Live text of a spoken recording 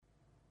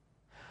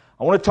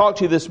I want to talk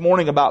to you this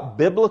morning about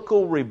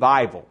biblical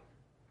revival.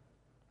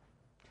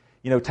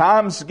 You know,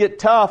 times get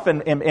tough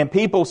and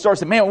people start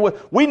saying, man,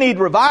 we need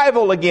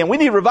revival again. We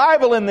need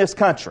revival in this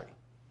country.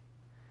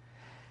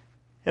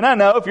 And I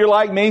know if you're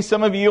like me,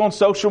 some of you on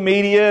social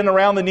media and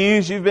around the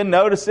news, you've been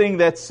noticing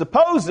that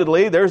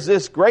supposedly there's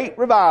this great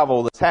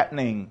revival that's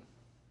happening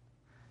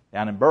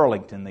down in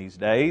Burlington these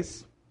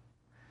days.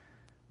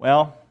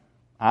 Well,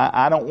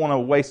 I don't want to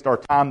waste our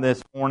time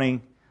this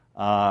morning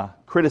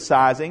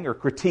criticizing or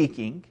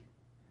critiquing.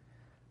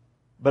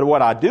 But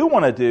what I do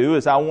want to do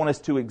is I want us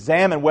to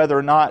examine whether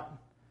or not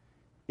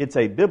it's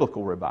a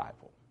biblical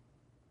revival.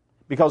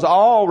 Because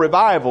all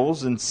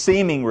revivals and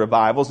seeming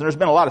revivals, and there's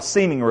been a lot of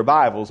seeming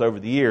revivals over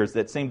the years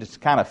that seem to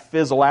kind of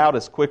fizzle out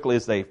as quickly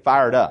as they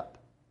fired up.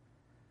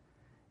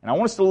 And I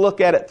want us to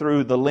look at it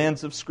through the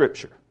lens of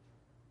Scripture.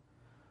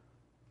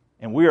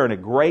 And we are in a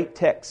great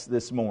text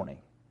this morning.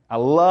 I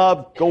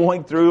love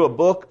going through a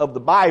book of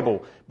the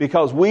Bible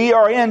because we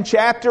are in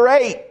chapter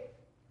 8.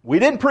 We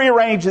didn't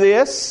prearrange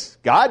this.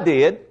 God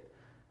did.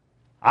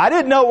 I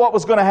didn't know what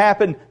was going to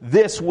happen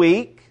this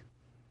week.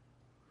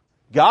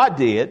 God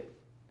did.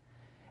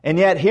 And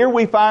yet here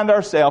we find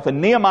ourselves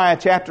in Nehemiah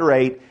chapter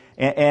 8.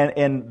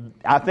 And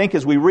I think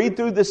as we read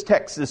through this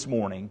text this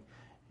morning,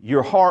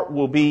 your heart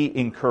will be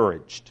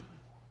encouraged.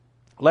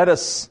 Let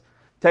us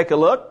take a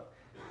look.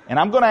 And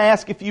I'm going to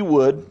ask if you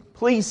would,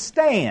 please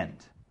stand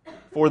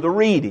for the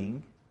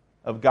reading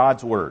of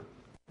God's Word.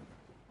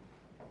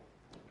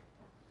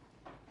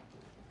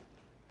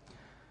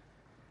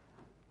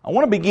 I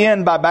want to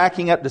begin by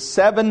backing up to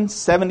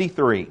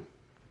 773.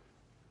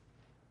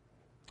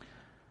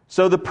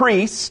 So the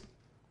priests,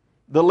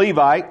 the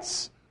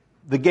Levites,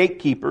 the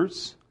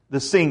gatekeepers, the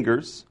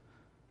singers,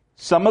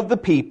 some of the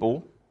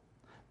people,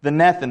 the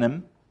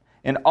Nethinim,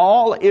 and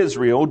all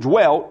Israel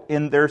dwelt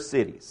in their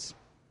cities.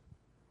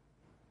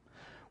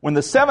 When the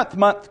 7th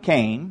month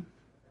came,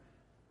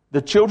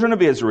 the children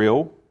of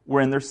Israel were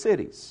in their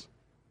cities.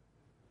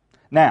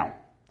 Now,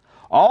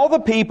 all the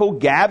people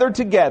gathered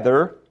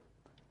together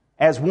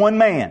as one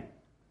man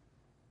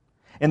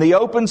in the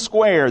open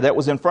square that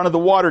was in front of the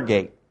water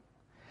gate.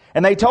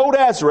 And they told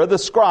Ezra the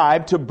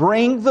scribe to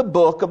bring the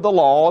book of the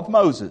law of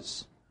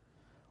Moses,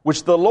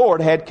 which the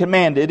Lord had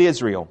commanded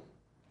Israel.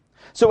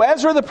 So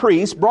Ezra the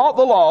priest brought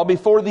the law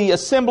before the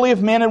assembly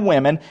of men and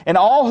women and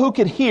all who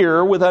could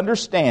hear with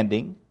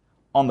understanding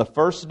on the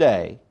first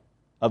day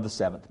of the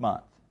 7th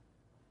month.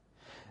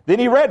 Then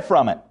he read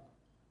from it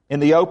in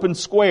the open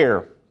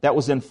square that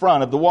was in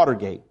front of the water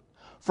gate,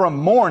 from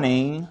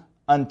morning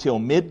until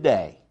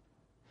midday,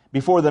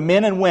 before the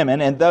men and women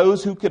and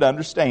those who could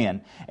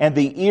understand. And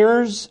the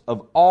ears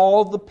of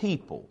all the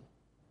people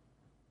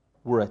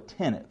were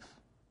attentive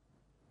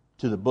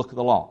to the book of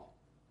the law.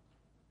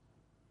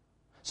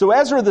 So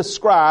Ezra the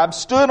scribe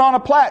stood on a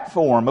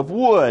platform of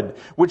wood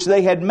which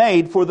they had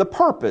made for the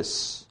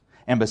purpose.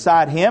 And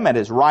beside him at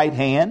his right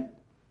hand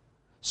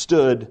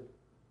stood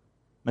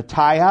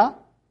Mattaiah,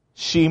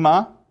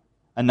 Shema,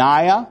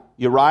 Ananiah,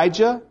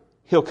 Urijah,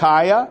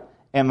 Hilkiah,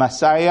 and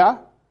Messiah.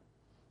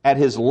 At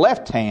his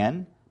left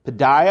hand,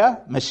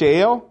 Pedaiah,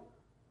 Mishael,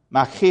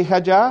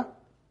 Malchijah,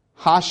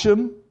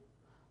 Hashum,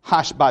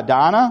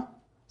 Hashbaddanah,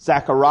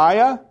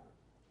 Zechariah,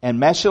 and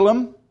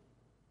Meshullam,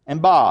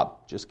 and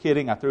Bob. Just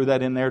kidding, I threw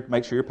that in there to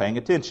make sure you're paying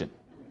attention.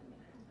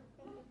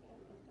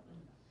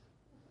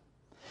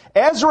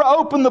 Ezra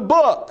opened the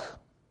book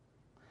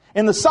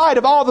in the sight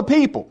of all the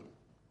people,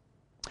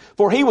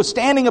 for he was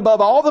standing above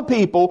all the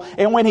people,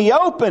 and when he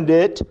opened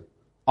it,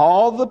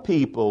 all the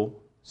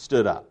people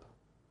stood up.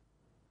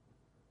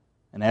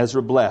 And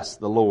Ezra blessed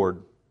the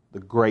Lord,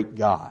 the great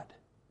God.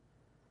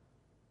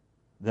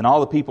 Then all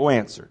the people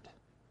answered,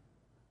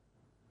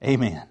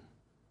 Amen.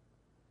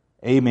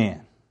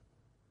 Amen.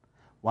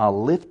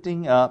 While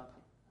lifting up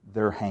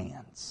their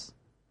hands.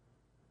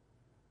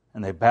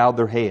 And they bowed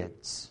their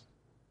heads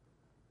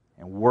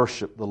and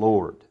worshiped the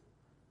Lord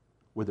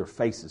with their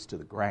faces to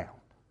the ground.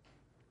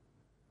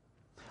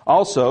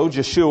 Also,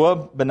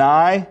 Jeshua,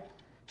 Benai,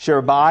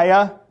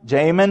 Sherebiah,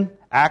 Jamin,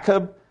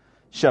 Akab,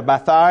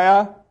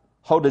 Shabbathiah,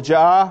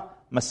 Hodijah,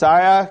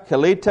 Messiah,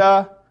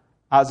 Kelita,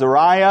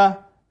 Azariah,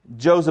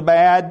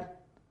 Jozabad,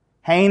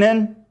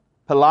 Hanan,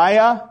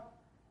 Peliah,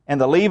 and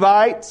the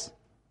Levites,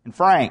 and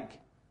Frank.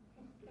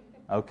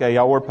 Okay,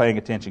 y'all were paying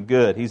attention.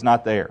 Good, he's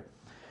not there.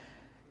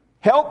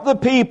 Help the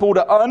people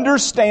to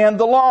understand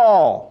the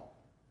law.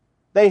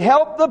 They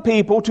helped the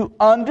people to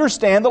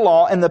understand the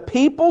law, and the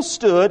people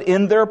stood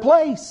in their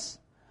place.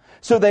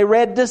 So they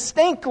read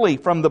distinctly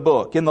from the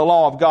book in the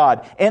law of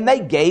God, and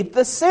they gave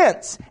the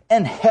sense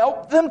and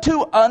helped them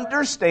to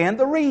understand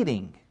the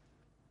reading.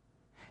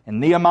 And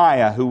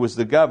Nehemiah, who was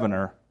the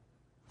governor,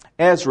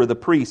 Ezra the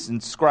priest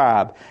and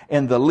scribe,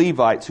 and the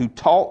Levites who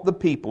taught the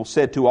people,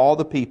 said to all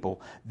the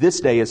people, This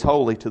day is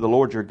holy to the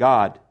Lord your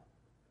God.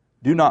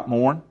 Do not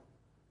mourn,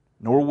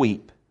 nor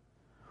weep.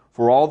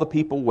 For all the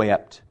people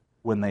wept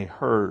when they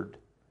heard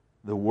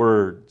the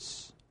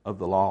words of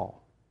the law.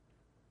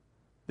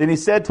 Then he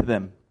said to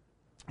them,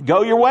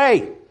 Go your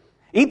way,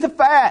 eat the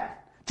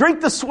fat,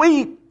 drink the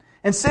sweet,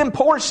 and send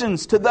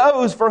portions to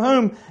those for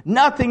whom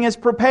nothing is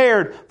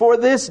prepared. For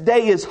this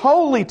day is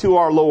holy to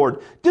our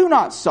Lord. Do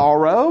not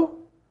sorrow,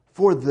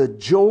 for the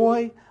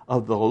joy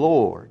of the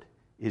Lord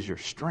is your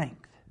strength.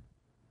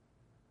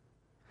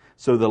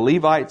 So the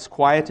Levites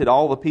quieted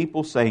all the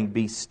people, saying,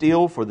 Be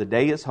still, for the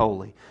day is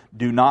holy.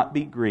 Do not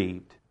be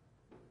grieved.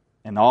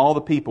 And all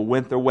the people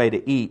went their way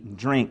to eat and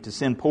drink, to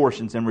send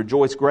portions, and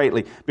rejoice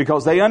greatly,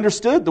 because they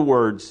understood the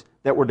words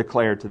that were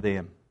declared to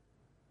them.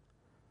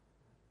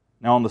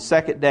 Now on the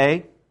second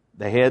day,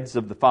 the heads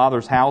of the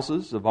fathers'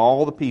 houses of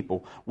all the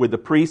people, with the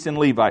priests and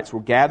Levites, were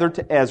gathered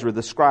to Ezra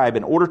the scribe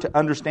in order to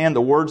understand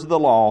the words of the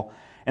law.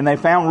 And they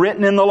found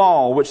written in the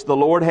law, which the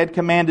Lord had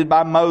commanded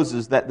by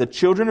Moses, that the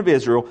children of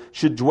Israel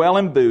should dwell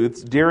in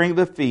booths during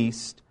the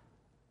feast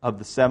of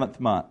the 7th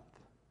month,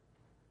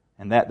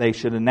 and that they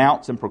should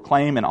announce and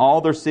proclaim in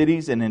all their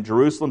cities and in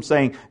Jerusalem,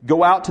 saying,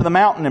 Go out to the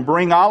mountain and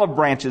bring olive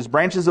branches,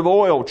 branches of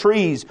oil,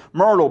 trees,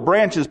 myrtle,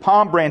 branches,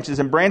 palm branches,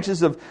 and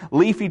branches of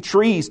leafy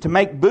trees, to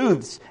make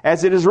booths,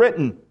 as it is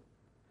written.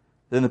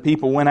 Then the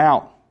people went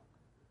out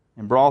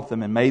and brought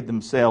them and made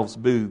themselves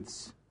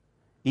booths,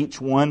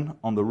 each one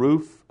on the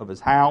roof of his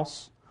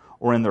house,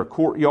 or in their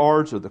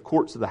courtyards, or the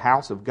courts of the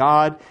house of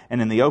God, and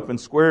in the open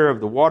square of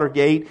the water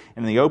gate,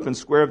 and in the open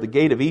square of the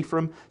gate of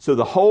Ephraim. So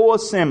the whole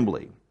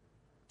assembly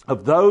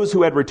of those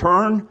who had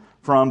returned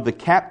from the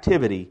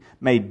captivity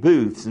made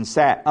booths and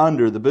sat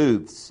under the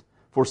booths.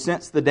 For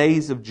since the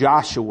days of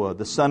Joshua,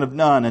 the son of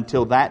Nun,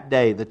 until that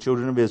day, the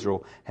children of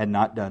Israel had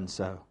not done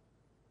so.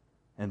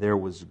 And there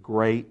was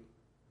great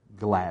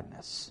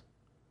gladness.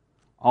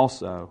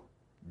 Also,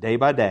 day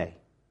by day,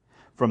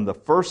 from the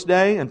first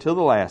day until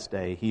the last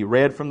day, he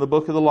read from the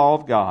book of the law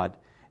of God,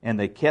 and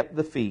they kept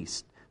the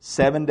feast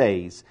 7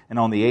 days. And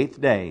on the 8th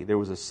day, there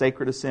was a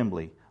sacred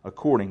assembly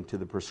according to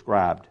the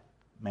prescribed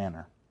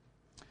manner.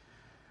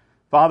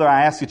 Father,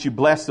 I ask that you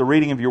bless the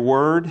reading of your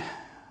word.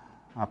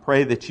 I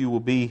pray that you will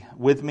be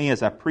with me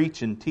as I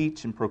preach and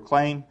teach and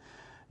proclaim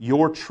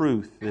your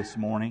truth this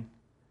morning.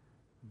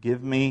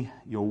 Give me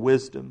your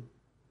wisdom.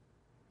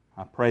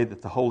 I pray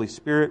that the Holy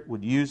Spirit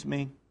would use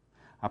me.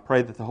 I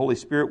pray that the Holy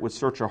Spirit would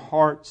search our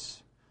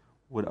hearts,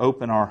 would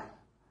open our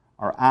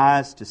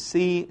eyes to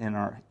see and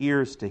our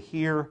ears to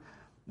hear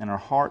and our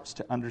hearts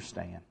to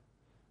understand,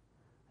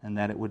 and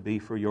that it would be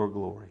for your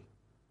glory.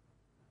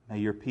 May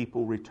your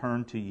people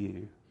return to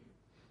you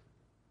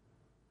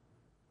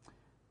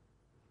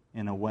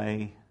in a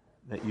way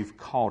that you've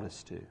called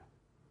us to.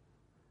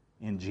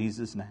 In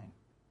Jesus' name,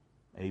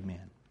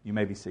 amen. You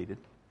may be seated.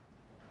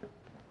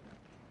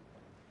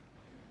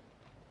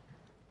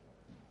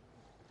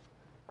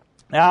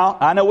 Now,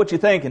 I know what you're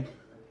thinking.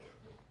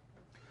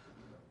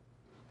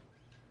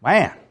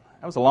 Man,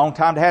 that was a long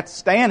time to have to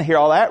stand here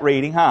all that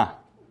reading, huh?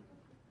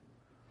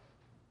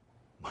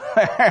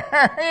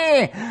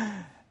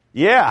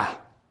 Yeah. How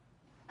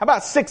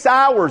about 6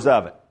 hours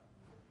of it?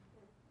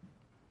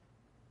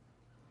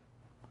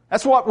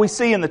 That's what we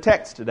see in the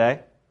text today.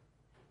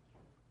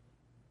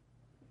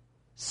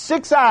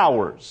 6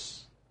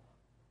 hours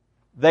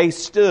they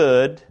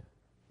stood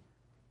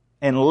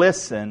and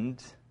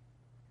listened.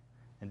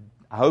 And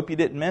I hope you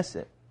didn't miss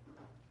it.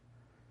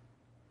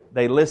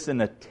 They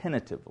listened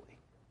attentively.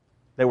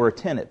 They were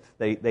attentive.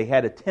 They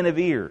had attentive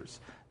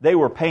ears. They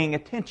were paying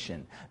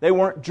attention. They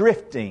weren't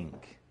drifting.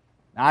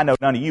 Now, I know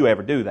none of you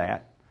ever do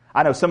that.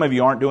 I know some of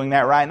you aren't doing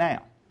that right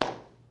now.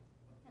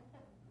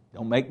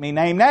 Don't make me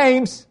name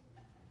names.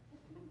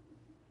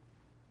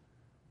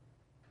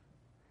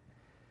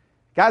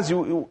 Guys,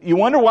 you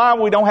wonder why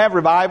we don't have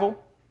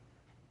revival?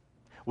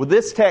 Well,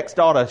 this text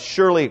ought to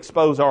surely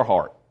expose our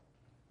heart.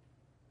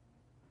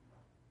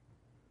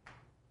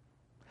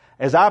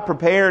 As I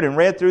prepared and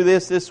read through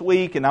this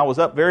week, and I was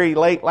up very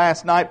late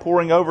last night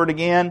poring over it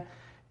again,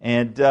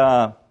 and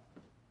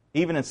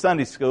even in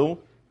Sunday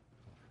school.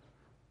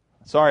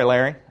 Sorry,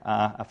 Larry.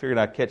 I figured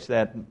I'd catch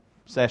that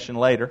session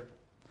later.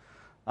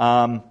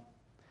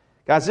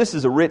 Guys, this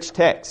is a rich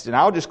text, and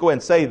I'll just go ahead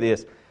and say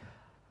this.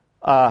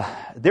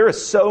 There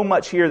is so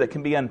much here that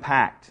can be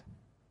unpacked.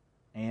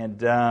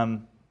 And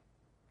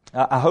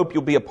I hope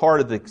you'll be a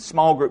part of the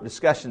small group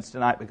discussions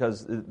tonight,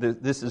 because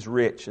this is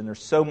rich and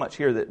there's so much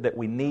here that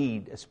we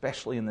need,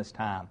 especially in this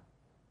time.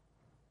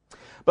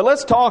 But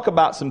let's talk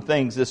about some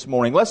things this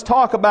morning. Let's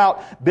talk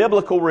about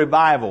biblical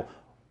revival.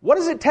 What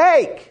does it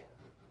take?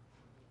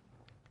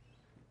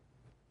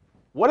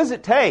 What does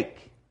it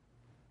take?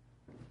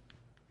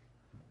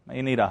 Now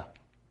you need a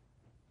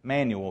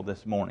manual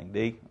this morning,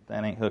 D, if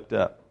that ain't hooked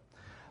up.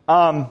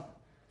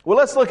 Well,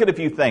 let's look at a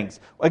few things.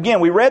 Again,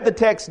 we read the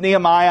text,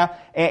 Nehemiah,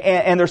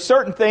 and there's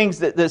certain things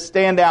that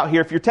stand out here.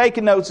 If you're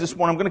taking notes this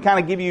morning, I'm going to kind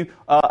of give you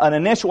an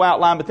initial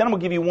outline, but then I'm going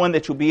to give you one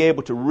that you'll be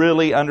able to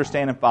really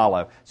understand and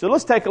follow. So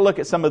let's take a look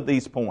at some of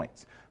these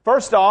points.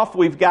 First off,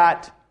 we've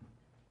got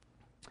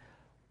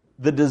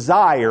the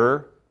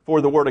desire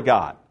for the Word of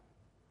God.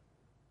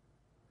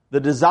 The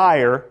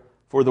desire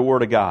for the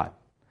Word of God.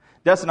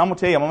 Dustin, I'm going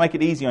to tell you, I'm going to make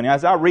it easy on you.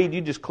 As I read, you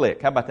just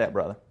click. How about that,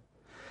 brother?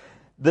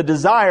 The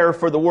desire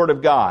for the Word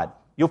of God.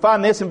 You'll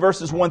find this in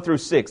verses 1 through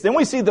 6. Then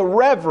we see the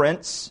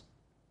reverence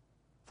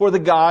for the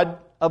God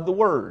of the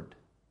Word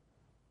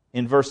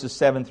in verses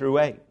 7 through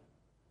 8.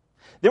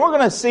 Then we're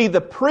going to see the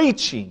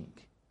preaching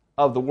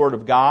of the Word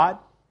of God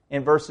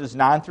in verses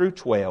 9 through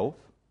 12.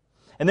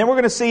 And then we're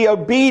going to see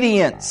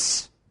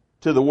obedience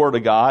to the Word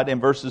of God in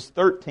verses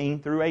 13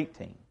 through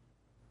 18.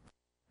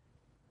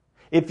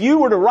 If you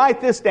were to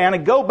write this down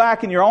and go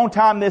back in your own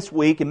time this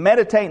week and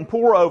meditate and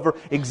pore over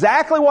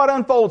exactly what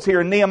unfolds here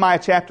in Nehemiah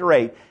chapter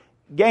 8,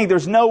 gang,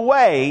 there's no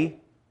way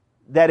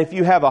that if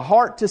you have a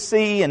heart to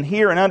see and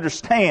hear and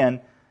understand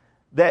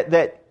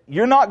that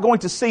you're not going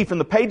to see from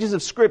the pages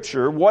of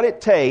Scripture what it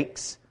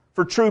takes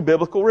for true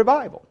biblical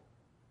revival.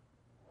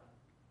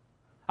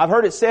 I've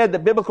heard it said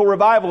that biblical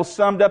revival is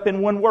summed up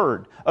in one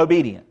word: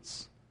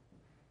 obedience.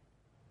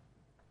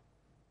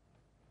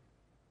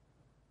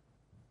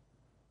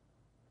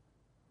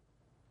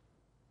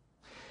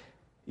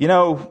 You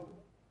know,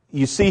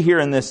 you see here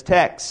in this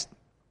text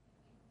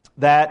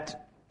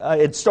that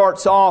it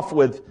starts off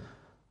with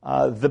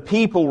the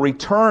people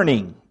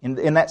returning.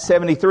 In that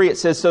 73, it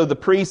says, so the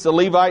priests, the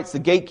Levites, the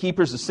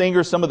gatekeepers, the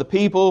singers, some of the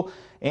people,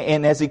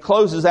 and as he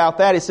closes out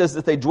that, it says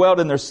that they dwelled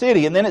in their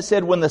city. And then it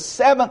said, when the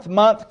 7th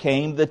month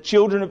came, the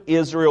children of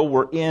Israel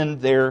were in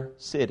their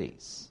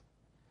cities.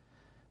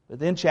 But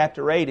then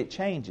chapter 8, it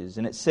changes,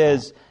 and it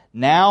says,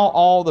 now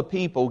all the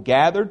people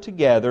gathered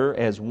together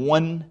as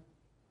one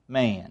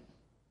man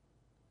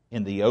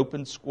in the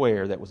open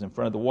square that was in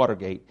front of the water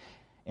gate.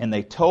 And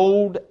they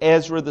told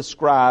Ezra the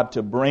scribe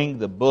to bring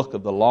the book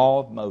of the law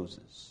of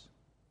Moses.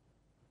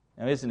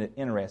 Now, isn't it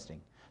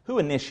interesting? Who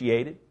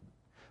initiated?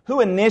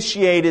 Who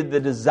initiated the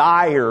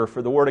desire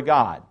for the Word of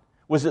God?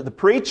 Was it the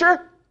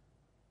preacher?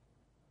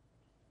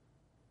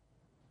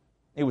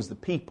 It was the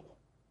people.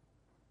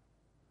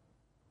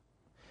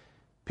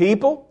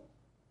 People?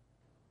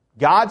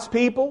 God's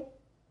people?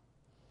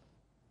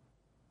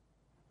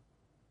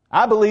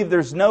 I believe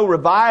there's no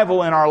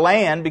revival in our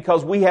land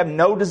because we have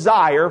no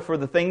desire for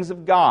the things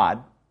of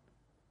God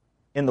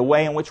in the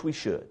way in which we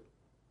should.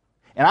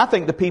 And I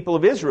think the people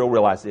of Israel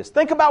realize this.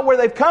 Think about where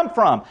they've come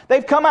from.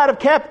 They've come out of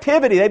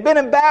captivity. They've been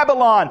in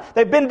Babylon.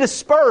 They've been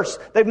dispersed.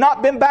 They've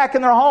not been back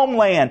in their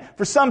homeland.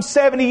 For some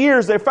 70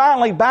 years, they're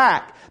finally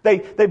back. They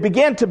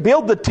began to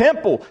build the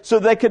temple so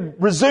they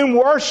could resume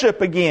worship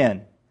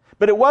again.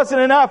 But it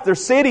wasn't enough. Their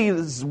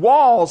city's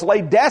walls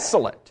lay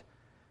desolate.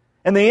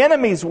 And the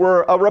enemies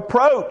were a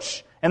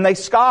reproach, and they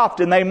scoffed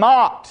and they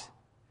mocked.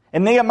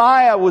 And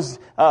Nehemiah was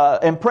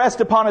impressed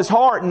upon his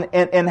heart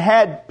and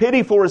had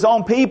pity for his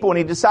own people, and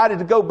he decided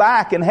to go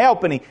back and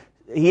help. And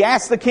he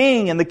asked the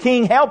king, and the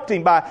king helped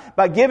him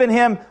by giving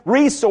him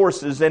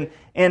resources and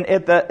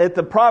at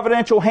the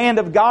providential hand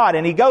of God.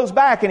 And he goes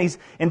back, and he's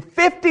in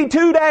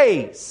 52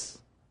 days,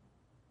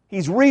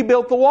 he's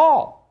rebuilt the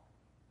wall.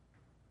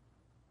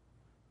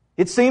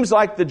 It seems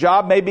like the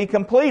job may be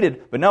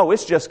completed, but no,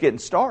 it's just getting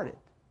started.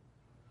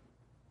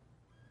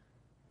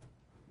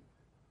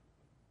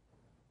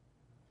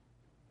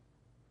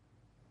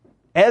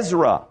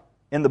 Ezra,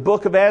 in the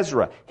book of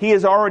Ezra, he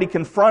has already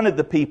confronted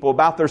the people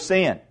about their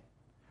sin.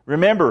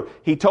 Remember,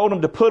 he told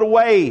them to put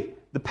away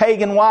the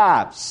pagan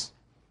wives.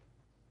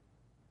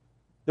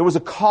 There was a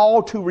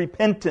call to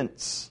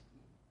repentance.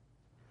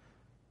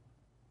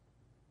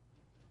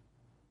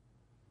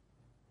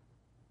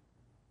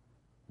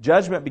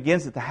 Judgment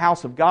begins at the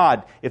house of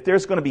God. If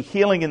there's going to be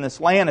healing in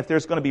this land, if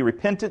there's going to be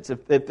repentance,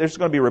 if there's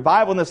going to be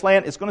revival in this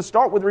land, it's going to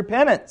start with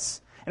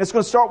repentance. And it's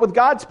going to start with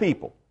God's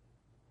people.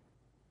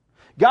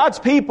 God's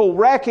people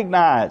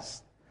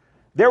recognized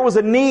there was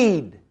a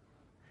need.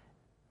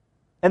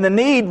 And the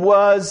need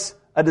was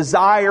a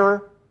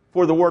desire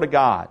for the Word of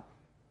God.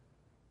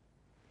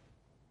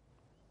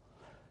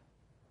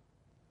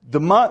 The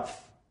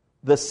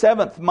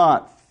 7th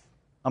month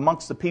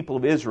amongst the people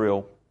of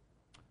Israel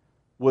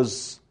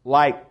was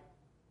like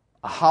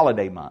a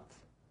holiday month.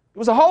 It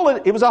was a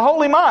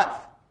holy month.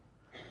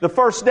 The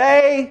first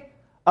day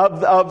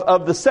of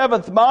the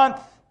 7th month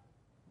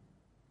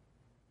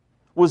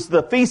was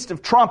the Feast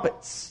of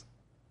Trumpets.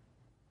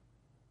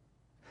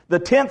 The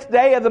 10th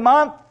day of the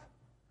month,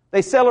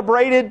 they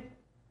celebrated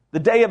the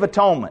Day of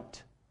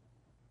Atonement.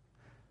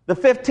 The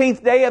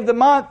 15th day of the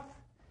month,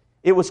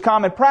 it was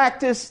common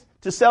practice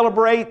to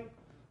celebrate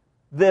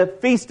the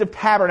Feast of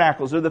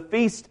Tabernacles or the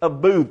Feast of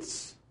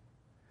Booths.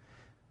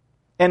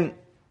 And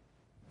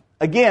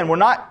again, we're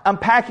not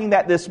unpacking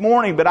that this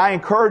morning, but I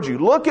encourage you,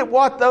 look at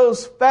what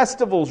those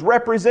festivals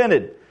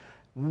represented.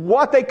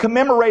 What they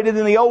commemorated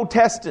in the Old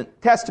Testament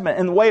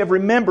in the way of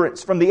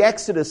remembrance from the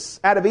Exodus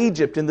out of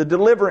Egypt and the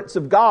deliverance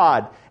of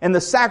God and the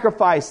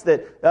sacrifice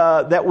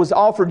that was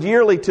offered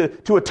yearly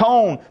to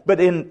atone, but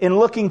in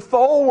looking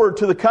forward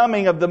to the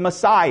coming of the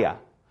Messiah.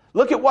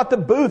 Look at what the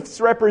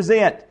booths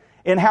represent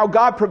and how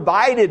God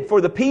provided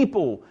for the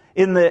people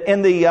in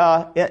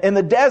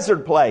the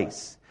desert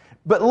place.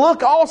 But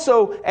look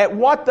also at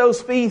what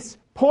those feasts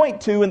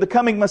point to in the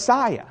coming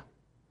Messiah.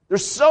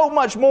 There's so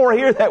much more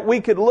here that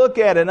we could look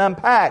at and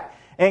unpack.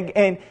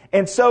 And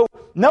so,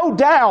 no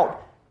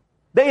doubt,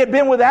 they had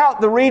been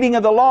without the reading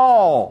of the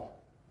law.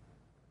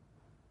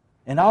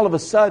 And all of a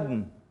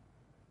sudden,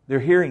 they're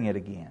hearing it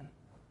again.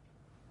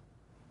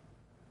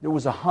 There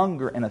was a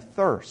hunger and a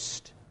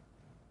thirst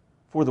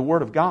for the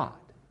Word of God.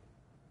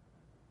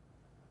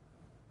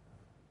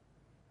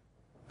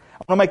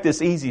 I want to make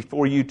this easy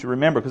for you to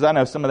remember, because I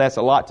know some of that's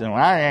a lot to know.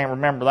 I can't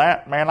remember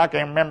that. Man, I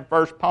can't remember the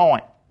first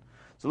point.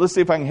 So let's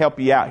see if I can help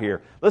you out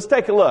here. Let's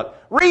take a look.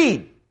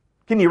 Read.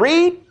 Can you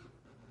read?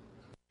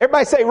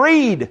 Everybody say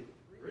read.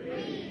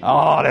 Read.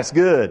 Oh, that's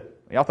good.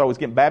 Y'all thought I was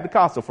getting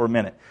Baptist for a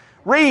minute.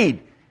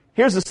 Read.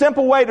 Here's a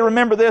simple way to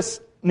remember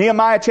this.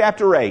 Nehemiah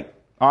chapter 8.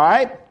 All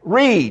right?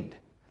 Read.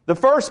 The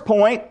first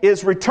point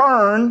is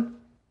return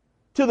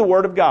to the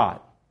Word of God.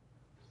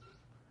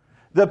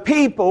 The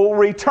people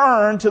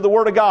return to the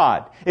Word of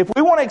God. If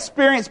we want to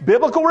experience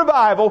biblical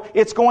revival,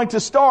 it's going to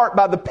start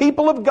by the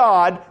people of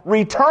God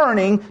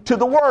returning to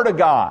the Word of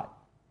God.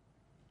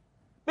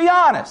 Be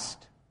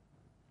honest.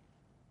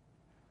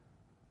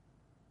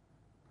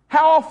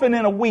 How often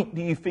in a week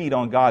do you feed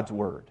on God's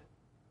Word?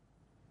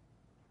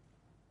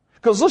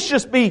 Because let's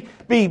just be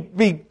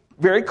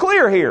very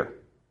clear here.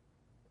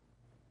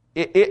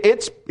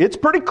 It's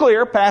pretty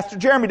clear Pastor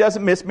Jeremy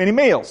doesn't miss many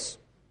meals.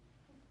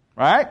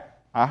 Right?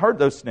 I heard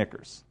those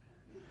Snickers.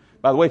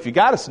 By the way, if you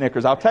got a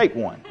Snickers, I'll take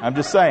one. I'm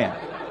just saying.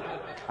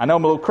 I know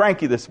I'm a little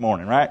cranky this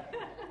morning, right?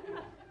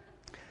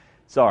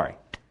 Sorry.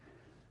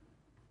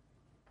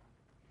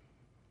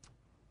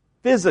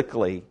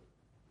 Physically,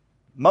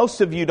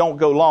 most of you don't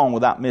go long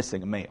without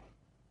missing a meal.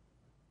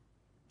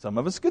 Some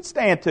of us could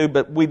stand to,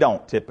 but we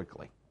don't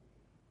typically.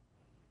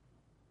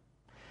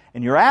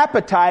 And your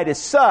appetite is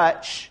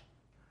such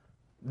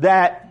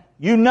that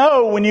you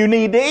know when you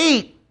need to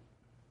eat.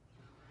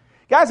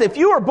 Guys, if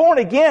you are born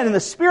again and the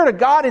Spirit of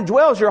God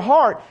indwells your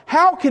heart,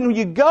 how can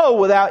you go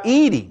without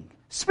eating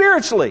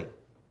spiritually?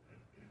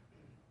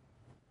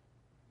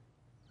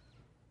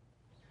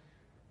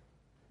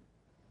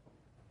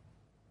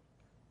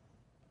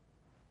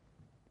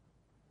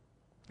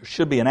 There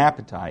should be an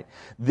appetite.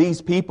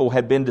 These people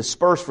had been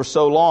dispersed for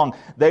so long,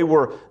 they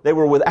were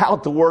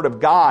without the Word of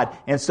God,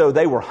 and so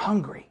they were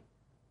hungry.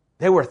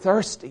 They were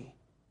thirsty.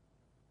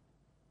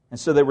 And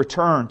so they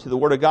returned to the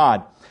Word of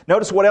God.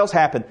 Notice what else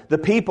happened. The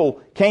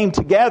people came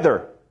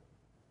together.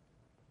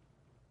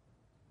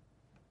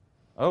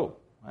 Oh,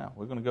 well,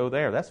 we're going to go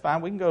there. That's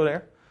fine. We can go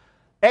there.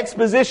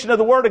 Exposition of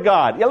the Word of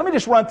God. Yeah, let me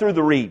just run through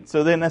the read.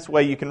 So then that's the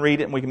way you can read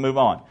it and we can move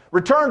on.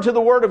 Return to the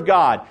Word of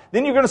God.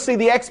 Then you're going to see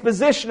the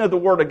exposition of the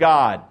Word of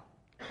God.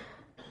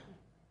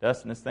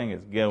 Dustin, this thing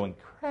is going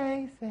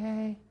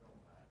crazy.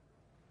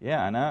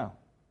 Yeah, I know.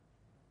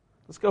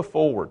 Let's go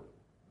forward.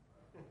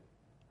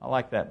 I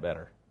like that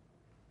better.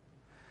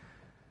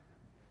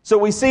 So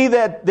we see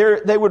that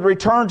they would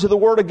return to the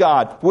Word of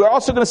God. We're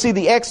also going to see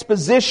the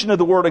exposition of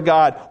the Word of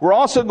God. We're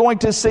also going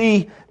to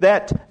see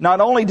that not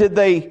only did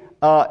they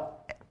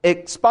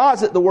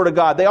exposit the Word of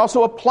God, they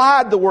also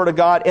applied the Word of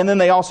God, and then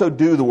they also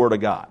do the Word of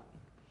God.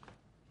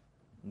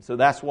 And so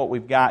that's what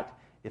we've got.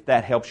 If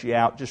that helps you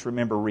out, just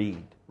remember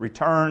read.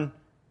 Return,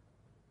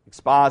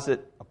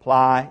 exposit,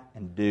 apply,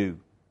 and do.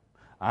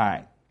 All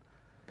right.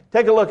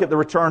 Take a look at the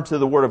return to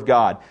the Word of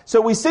God. So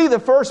we see the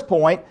first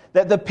point,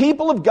 that the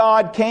people of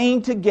God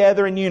came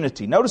together in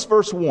unity. Notice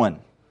verse 1.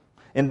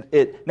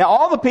 Now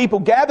all the people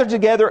gathered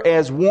together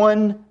as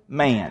one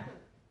man.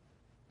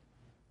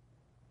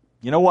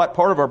 You know what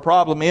part of our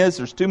problem is?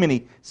 There's too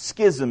many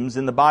schisms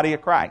in the body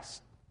of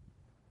Christ.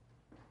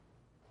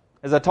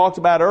 As I talked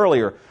about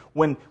earlier,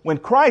 when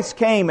Christ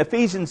came,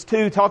 Ephesians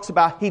 2 talks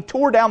about He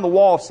tore down the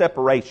wall of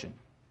separation.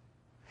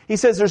 He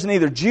says there's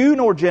neither Jew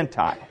nor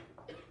Gentile.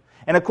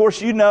 And of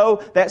course, you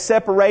know that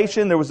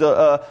separation. There was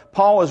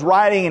Paul is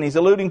writing, and he's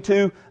alluding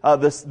to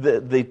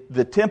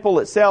the temple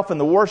itself and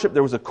the worship.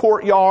 There was a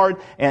courtyard,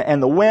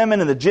 and the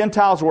women and the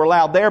Gentiles were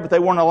allowed there, but they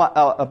weren't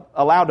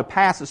allowed to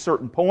pass a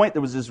certain point.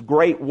 There was this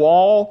great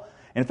wall.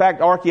 In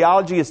fact,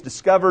 archaeology has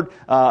discovered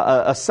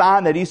a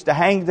sign that used to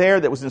hang there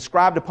that was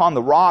inscribed upon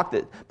the rock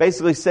that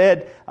basically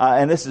said,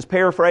 and this is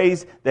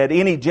paraphrased, that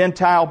any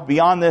Gentile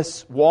beyond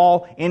this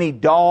wall, any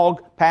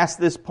dog past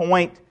this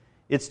point,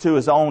 it's to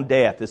his own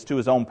death. It's to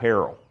his own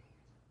peril.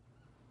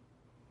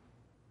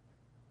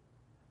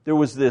 There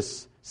was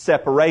this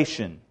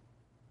separation.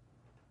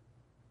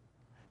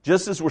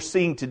 Just as we're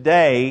seeing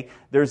today,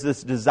 there's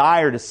this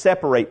desire to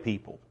separate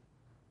people.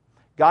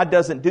 God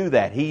doesn't do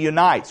that. He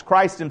unites.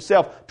 Christ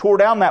Himself tore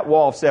down that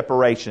wall of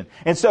separation.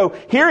 And so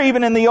here,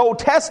 even in the Old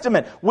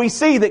Testament, we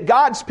see that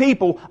God's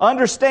people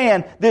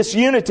understand this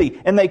unity.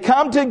 And they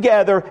come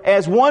together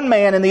as one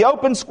man in the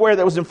open square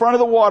that was in front of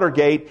the water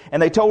gate.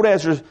 And they told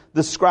Ezra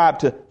the scribe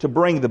to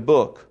bring the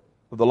book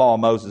of the law of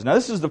Moses. Now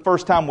this is the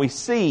first time we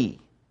see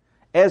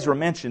Ezra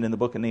mentioned in the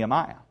book of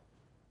Nehemiah.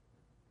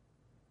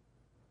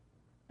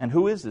 And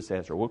who is this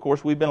Ezra? Well, of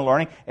course, we've been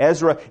learning.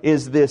 Ezra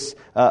is this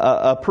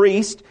a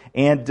priest,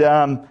 and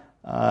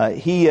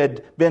he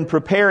had been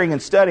preparing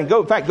and studying.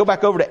 In fact, go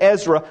back over to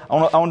Ezra.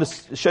 I want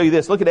to show you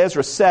this. Look at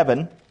Ezra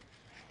 7.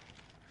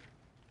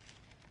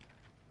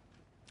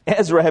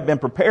 Ezra had been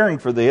preparing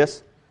for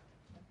this.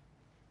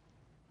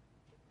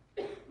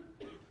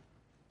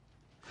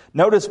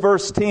 Notice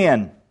verse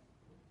 10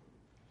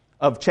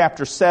 of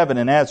chapter 7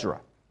 in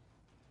Ezra.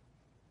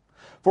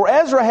 For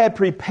Ezra had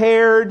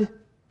prepared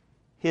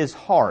his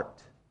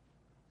heart.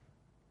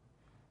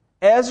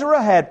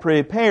 Ezra had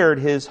prepared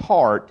his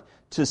heart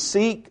to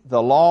seek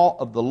the law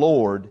of the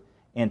Lord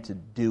and to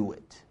do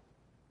it,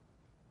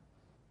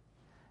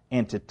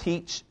 and to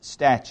teach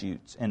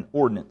statutes and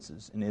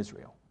ordinances in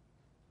Israel.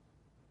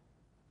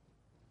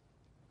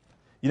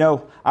 You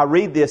know, I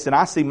read this and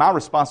I see my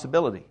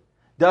responsibility.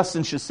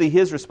 Dustin should see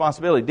his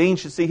responsibility. Dean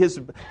should see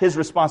his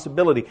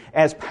responsibility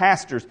as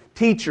pastors,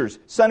 teachers,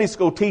 Sunday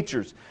school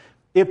teachers.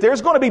 If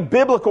there's going to be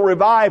biblical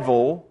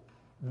revival,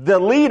 the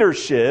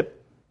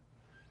leadership,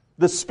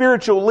 the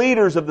spiritual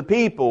leaders of the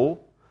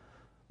people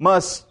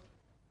must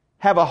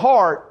have a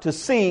heart to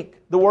seek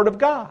the Word of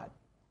God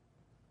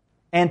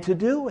and to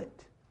do it.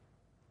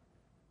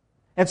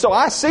 And so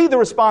I see the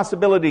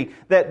responsibility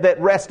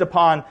that rests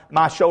upon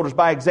my shoulders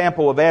by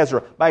example of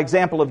Ezra, by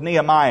example of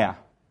Nehemiah.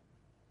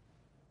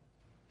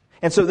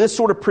 And so this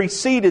sort of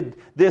preceded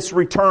this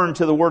return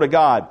to the Word of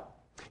God.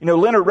 You know,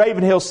 Leonard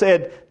Ravenhill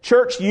said,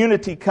 church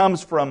unity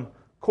comes from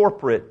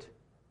corporate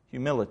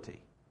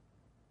humility.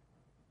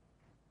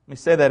 Let me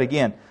say that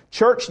again.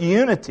 Church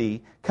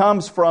unity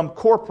comes from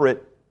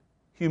corporate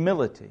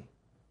humility.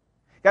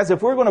 Guys,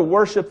 if we're going to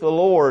worship the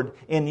Lord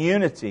in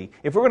unity,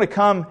 if we're going to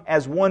come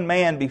as one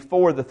man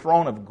before the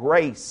throne of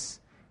grace,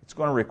 it's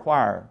going to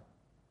require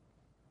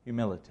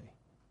humility.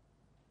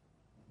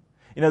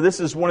 You know, this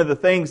is one of the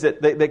things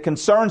that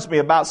concerns me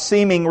about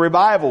seeming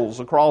revivals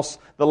across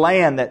the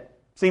land that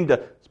seem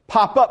to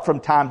pop up from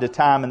time to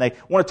time, and they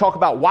want to talk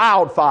about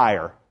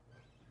wildfire.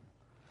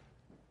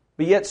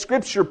 But yet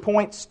Scripture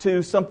points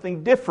to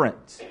something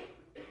different.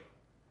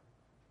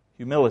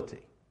 Humility.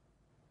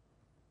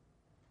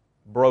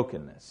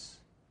 Brokenness.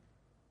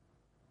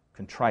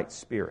 Contrite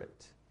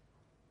spirit.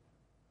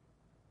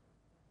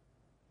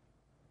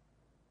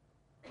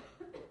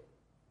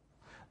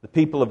 The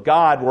people of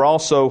God were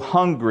also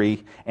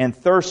hungry and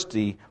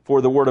thirsty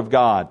for the Word of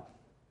God.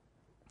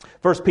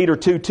 1 Peter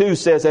 2:2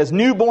 says, as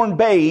newborn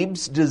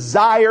babes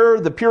desire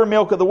the pure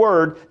milk of the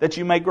Word that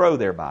you may grow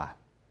thereby.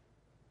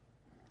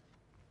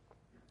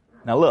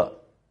 Now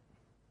look,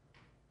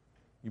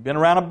 you've been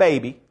around a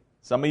baby.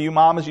 Some of you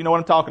mamas, you know what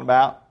I'm talking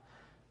about.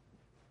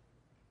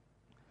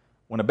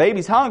 When a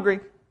baby's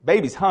hungry,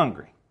 baby's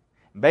hungry.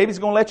 And baby's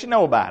going to let you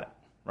know about it,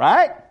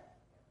 right?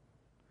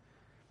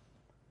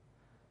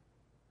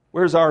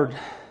 Where's our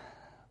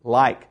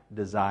like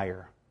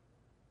desire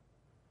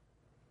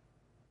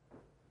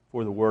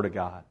for the Word of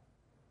God?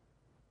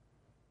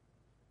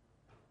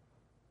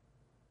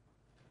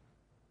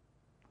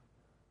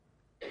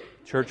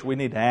 Church, we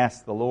need to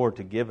ask the Lord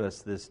to give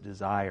us this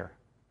desire,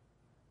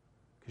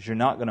 because you're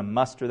not going to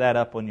muster that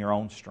up on your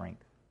own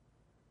strength.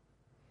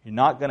 You're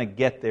not going to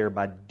get there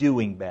by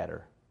doing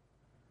better.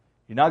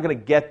 You're not going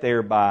to get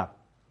there by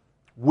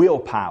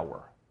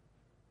willpower.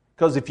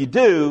 Because if you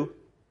do,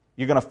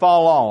 you're going to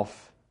fall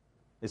off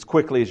as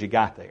quickly as you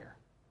got there.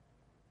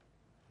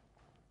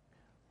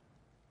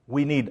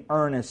 We need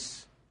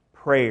earnest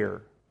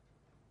prayer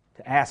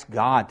to ask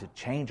God to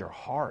change our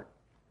heart,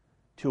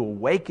 to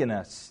awaken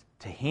us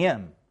to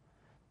Him,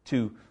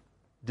 to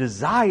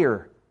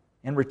desire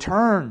and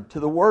return to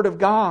the Word of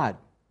God.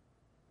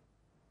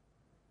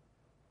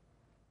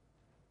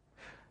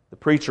 The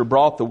preacher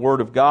brought the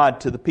Word of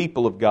God to the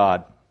people of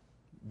God.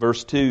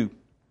 Verse 2.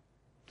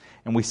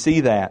 And we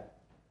see that.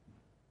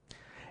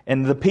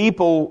 And the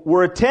people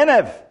were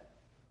attentive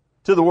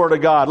to the Word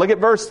of God. Look at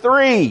verse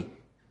 3.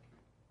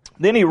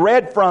 Then he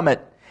read from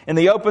it in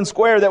the open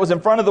square that was in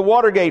front of the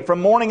water gate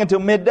from morning until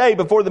midday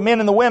before the men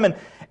and the women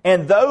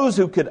and those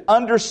who could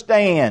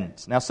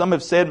understand. Now some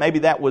have said maybe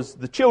that was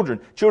the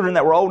children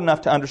that were old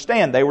enough to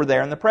understand. They were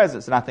there in the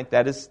presence, and I think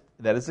that is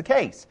the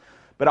case.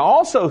 But I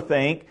also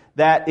think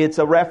that it's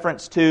a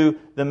reference to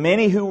the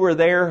many who were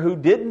there who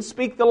didn't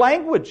speak the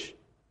language.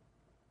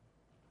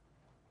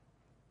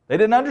 They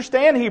didn't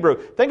understand Hebrew.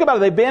 Think about it.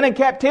 They've been in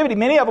captivity.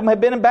 Many of them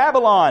have been in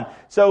Babylon.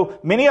 So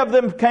many of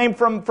them came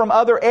from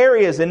other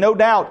areas. And no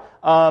doubt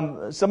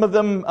some of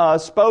them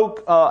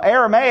spoke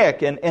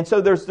Aramaic. And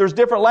so there's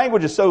different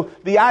languages. So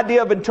the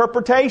idea of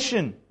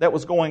interpretation that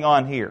was going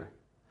on here,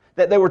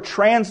 that they were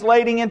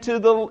translating into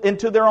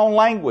their own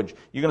language.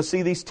 You're going to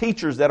see these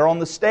teachers that are on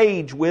the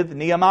stage with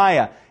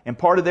Nehemiah. And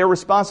part of their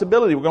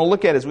responsibility, we're going to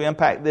look at as we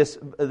unpack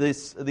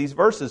these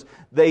verses,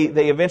 they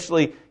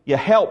eventually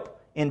help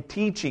in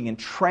teaching and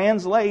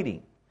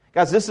translating.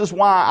 Guys, this is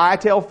why I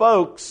tell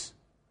folks,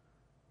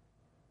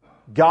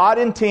 God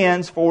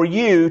intends for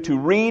you to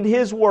read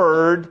His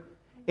Word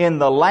in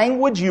the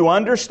language you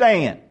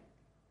understand.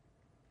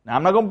 Now,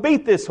 I'm not going to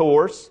beat this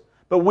horse,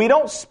 but we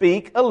don't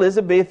speak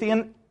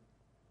Elizabethan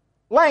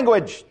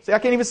language. See, I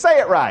can't even say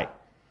it right,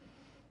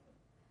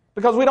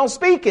 because we don't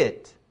speak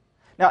it.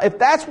 Now, if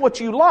that's what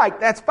you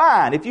like, that's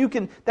fine. If you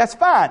can, that's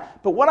fine.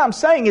 But what I'm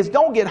saying is,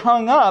 don't get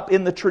hung up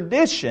in the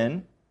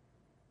tradition.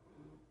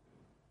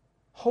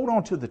 Hold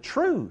on to the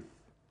truth.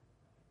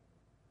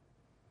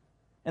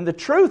 And the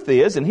truth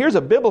is, and here's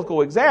a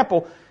biblical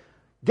example,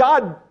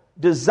 God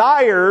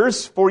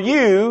desires for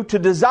you to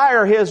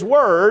desire His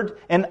Word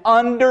and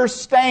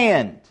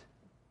understand.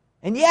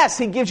 And yes,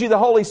 He gives you the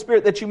Holy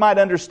Spirit that you might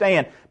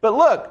understand. But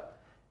look,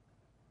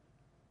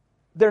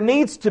 there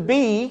needs to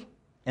be,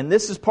 and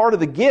this is part of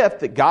the gift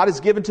that God has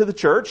given to the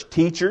church,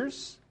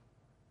 teachers.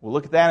 We'll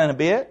look at that in a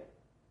bit.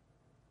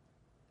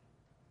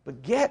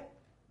 But get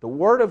the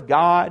Word of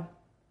God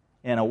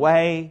in a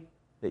way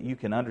that you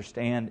can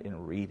understand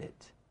and read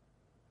it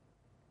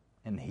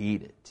and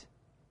heed it.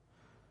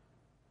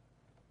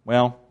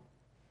 Well,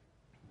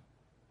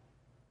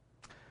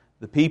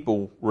 the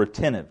people were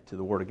attentive to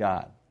the Word of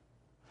God.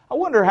 I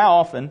wonder how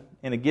often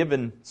in a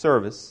given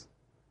service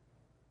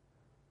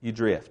you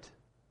drift.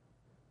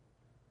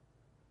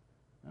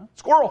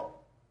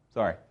 Squirrel!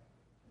 Sorry.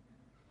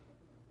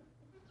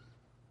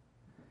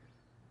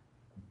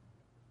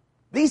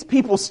 These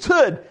people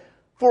stood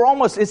for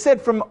almost, it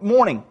said from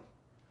morning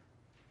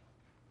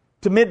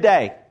to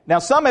midday. Now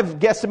some have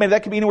guesstimated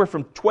that could be anywhere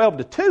from 12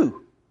 to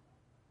 2.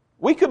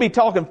 We could be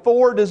talking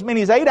 4 to as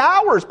many as 8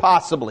 hours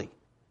possibly.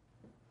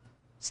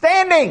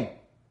 Standing.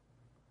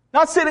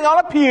 Not sitting on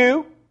a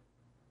pew.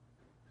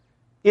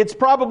 It's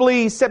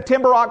probably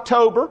September,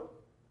 October.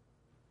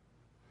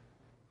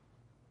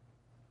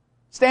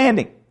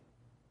 Standing.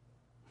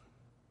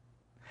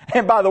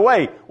 And by the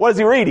way, what is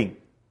he reading?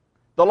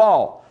 The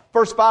law.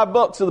 First 5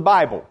 books of the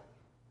Bible.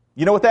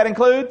 You know what that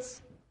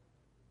includes?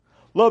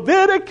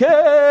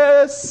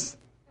 Leviticus.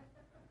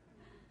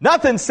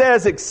 Nothing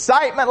says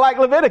excitement like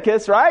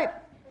Leviticus, right?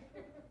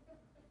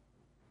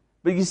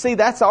 But you see,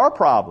 that's our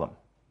problem.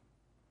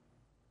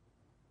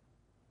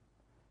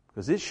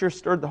 Because it sure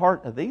stirred the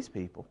heart of these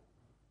people.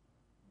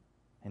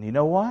 And you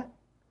know what?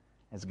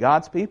 As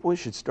God's people, it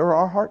should stir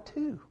our heart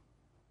too.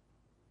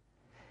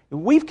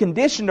 We've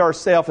conditioned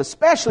ourselves,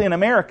 especially in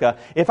America,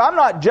 if I'm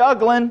not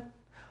juggling,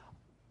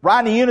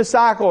 riding a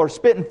unicycle, or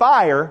spitting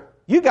fire,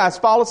 you guys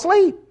fall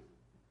asleep.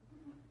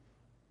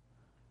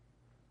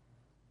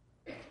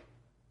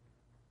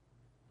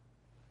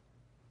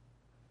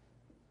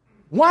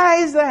 Why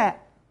is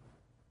that?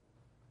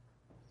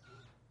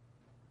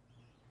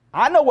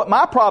 I know what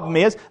my problem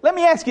is. Let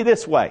me ask you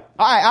this way.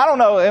 I don't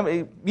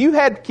know. You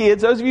had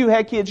kids. Those of you who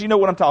had kids, you know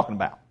what I'm talking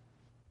about.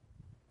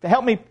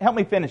 Help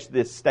me finish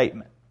this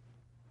statement.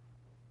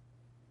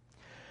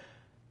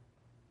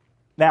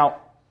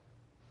 Now,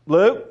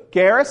 Luke,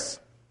 Karis,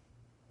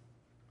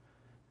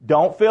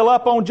 don't fill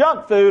up on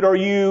junk food or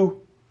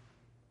you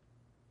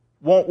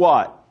won't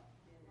what?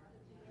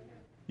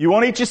 You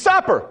won't eat your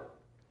supper.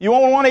 You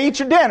won't want to eat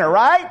your dinner,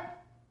 right?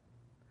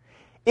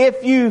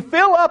 If you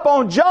fill up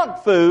on junk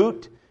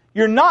food,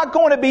 you're not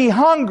going to be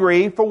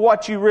hungry for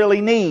what you really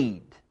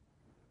need.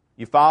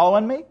 You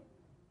following me?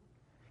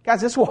 Guys,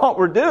 this is what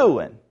we're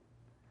doing.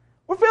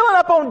 We're filling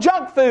up on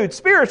junk food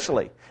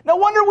spiritually. No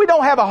wonder we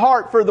don't have a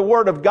heart for the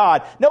Word of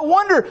God. No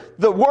wonder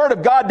the Word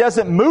of God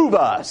doesn't move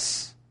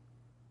us.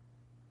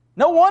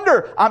 No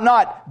wonder I'm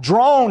not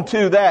drawn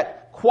to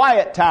that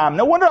quiet time.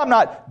 No wonder I'm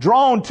not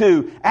drawn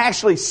to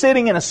actually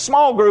sitting in a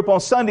small group on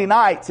Sunday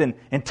nights and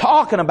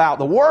talking about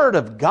the Word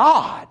of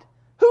God.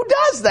 Who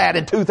does that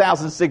in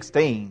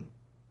 2016?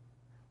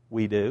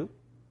 We do.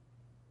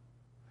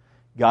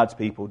 God's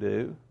people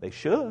do. They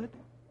should.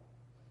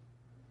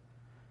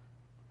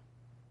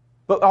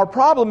 But our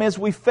problem is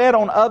we fed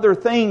on other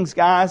things,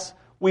 guys.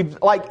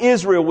 Like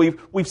Israel,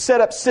 we've set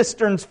up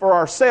cisterns for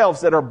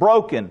ourselves that are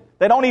broken.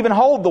 They don't even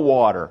hold the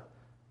water.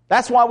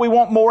 That's why we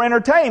want more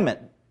entertainment.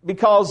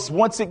 Because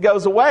once it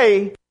goes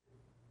away,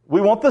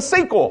 we want the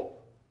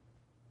sequel.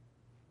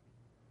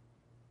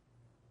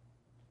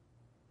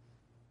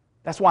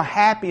 That's why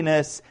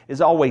happiness is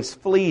always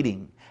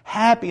fleeting.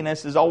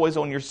 Happiness is always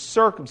on your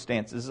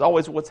circumstances. It's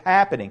always what's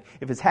happening.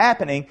 If it's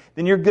happening,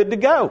 then you're good to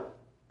go.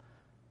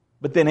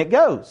 But then it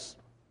goes,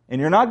 and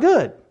you're not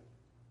good.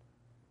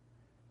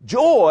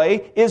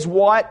 Joy is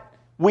what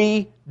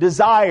we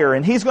desire.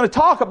 And he's going to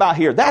talk about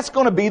here. That's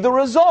going to be the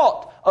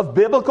result of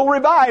biblical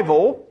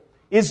revival,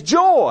 is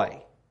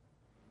joy.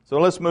 So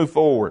let's move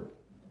forward.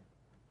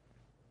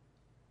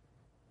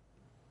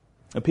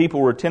 The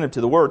people were attentive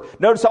to the Word.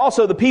 Notice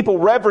also the people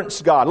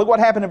reverenced God. Look what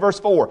happened in verse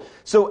 4.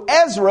 So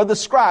Ezra the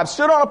scribe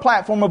stood on a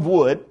platform of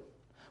wood,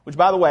 which,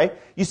 by the way,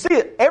 you see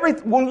it.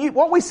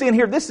 What we see in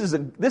here, this is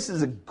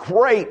a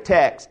great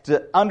text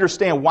to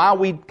understand why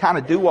we kind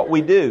of do what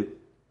we do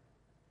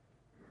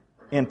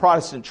in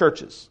Protestant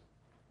churches.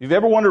 If you've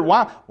ever wondered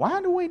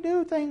why do we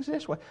do things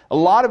this way? A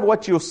lot of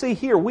what you'll see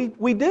here,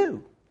 we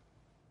do.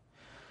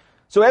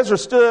 So Ezra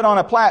stood on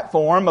a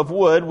platform of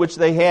wood, which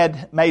they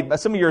had made.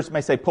 Some of yours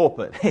may say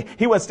pulpit.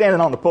 He wasn't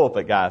standing on the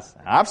pulpit, guys.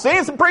 I've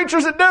seen some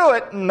preachers that do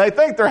it, and they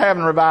think they're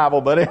having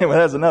revival, but anyway,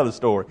 that's another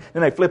story.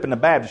 Then they flip into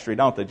baptistry,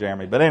 don't they,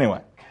 Jeremy? But anyway.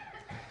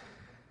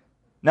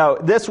 No,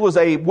 this was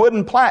a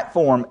wooden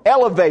platform,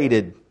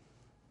 elevated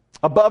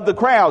above the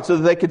crowd so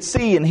that they could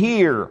see and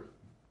hear.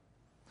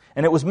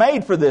 And it was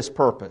made for this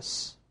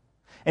purpose.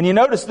 And you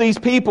notice these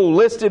people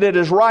listed at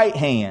his right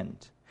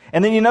hand.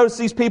 And then you notice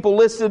these people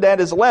listed at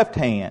his left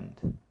hand.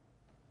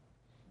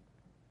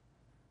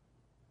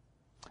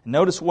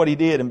 Notice what he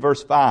did in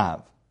verse 5.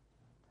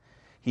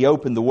 He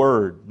opened the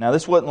Word. Now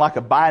this wasn't like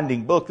a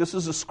binding book. This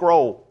is a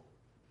scroll.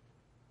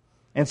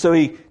 And so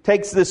he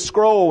takes this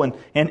scroll,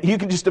 and you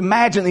can just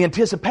imagine the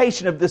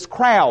anticipation of this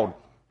crowd.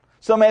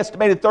 Some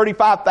estimated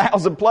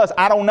 35,000 plus.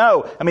 I don't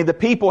know. I mean, the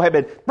people have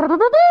been,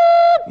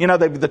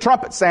 the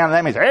trumpet sound.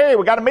 That means, hey,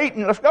 we got a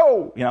meeting. Let's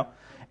go.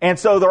 And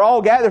so they're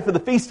all gathered for the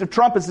Feast of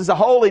Trumpets. It's a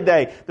holy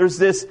day. There's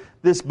this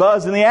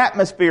buzz in the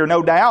atmosphere,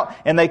 no doubt.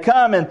 And they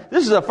come, and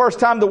this is the first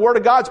time the Word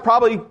of God's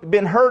probably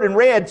been heard and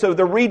read, so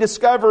they're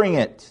rediscovering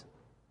it.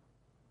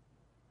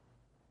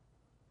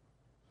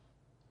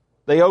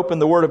 They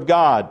opened the Word of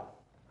God.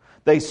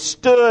 They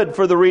stood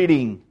for the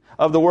reading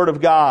of the Word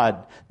of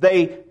God.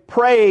 They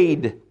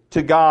prayed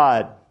to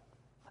God.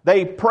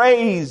 They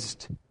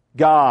praised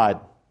God.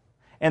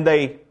 And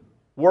they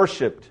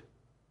worshiped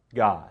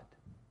God.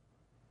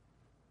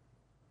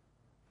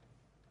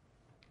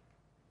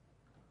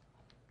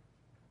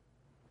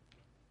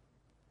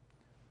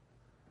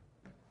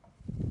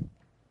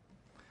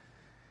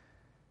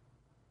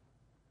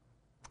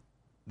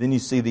 Then you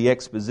see the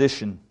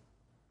exposition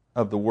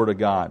of the Word of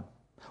God.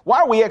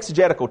 Why are we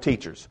exegetical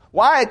teachers?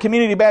 Why at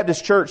Community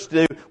Baptist Church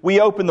do we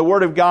open the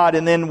Word of God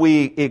and then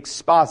we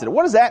exposit it?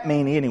 What does that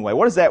mean anyway?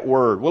 What is that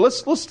word? Well,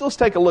 let's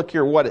take a look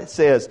here what it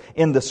says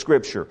in the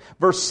Scripture.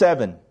 Verse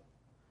 7.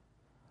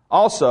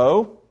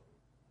 Also,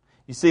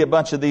 you see a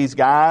bunch of these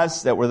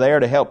guys that were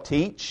there to help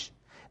teach.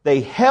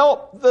 They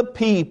help the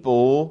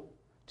people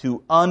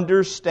to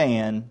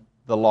understand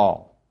the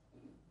law.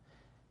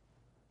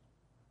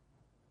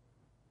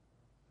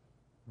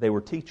 They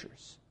were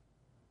teachers.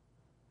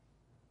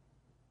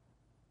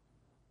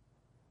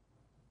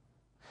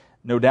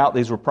 No doubt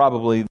these were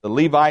probably the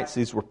Levites,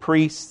 these were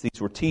priests, these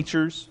were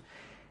teachers.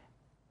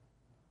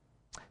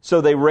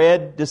 So they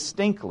read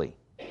distinctly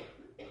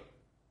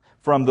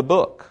from the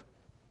book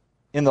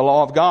in the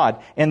law of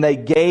God, and they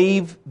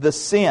gave the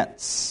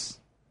sense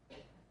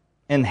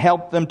and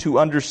helped them to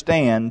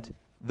understand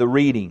the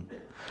reading.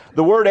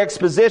 The word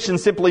exposition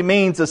simply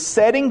means a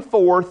setting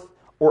forth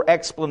or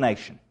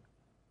explanation.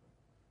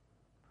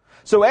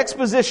 So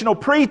expositional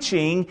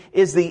preaching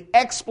is the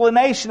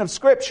explanation of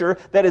Scripture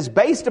that is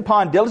based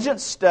upon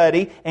diligent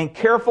study and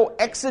careful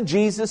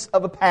exegesis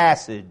of a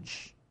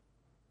passage.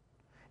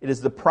 It is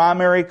the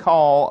primary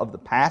call of the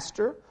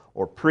pastor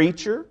or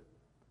preacher.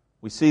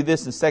 We see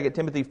this in 2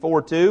 Timothy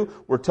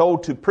 4:2. We're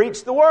told to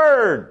preach the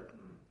Word.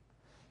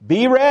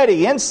 Be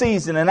ready in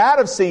season and out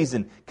of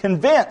season.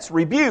 Convince,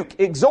 rebuke,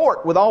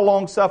 exhort with all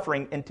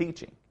long-suffering and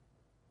teaching.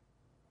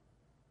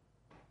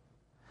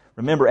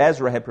 Remember,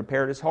 Ezra had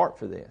prepared his heart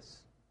for this.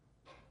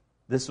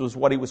 This was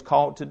what he was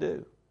called to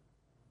do.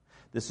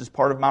 This is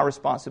part of my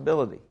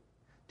responsibility,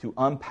 to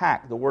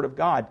unpack the Word of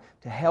God,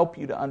 to help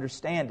you to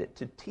understand it,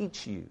 to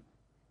teach you.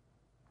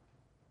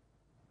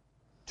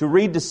 To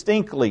read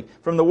distinctly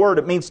from the Word,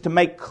 it means to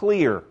make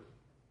clear.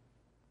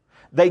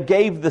 They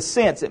gave the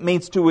sense. It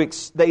means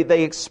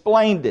they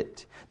explained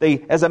it.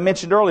 They, as I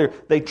mentioned earlier,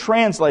 they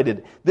translated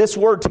it. This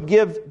word to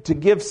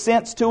give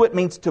sense to it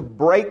means to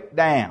break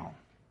down.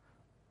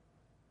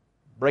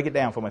 Break it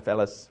down for me,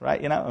 fellas,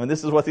 right?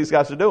 This is what these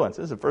guys are doing.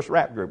 So this is the first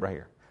rap group right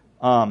here.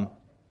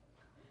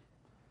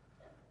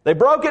 They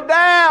broke it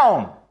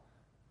down.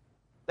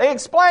 They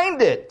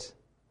explained it.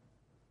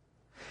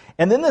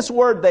 And then this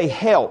word, they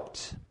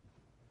helped.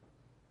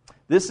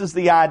 This is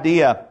the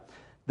idea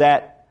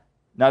that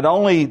not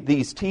only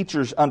these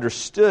teachers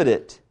understood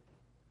it,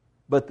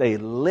 but they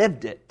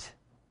lived it.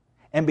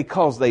 And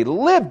because they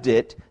lived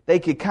it, they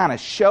could kind of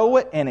show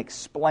it and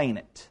explain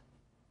it.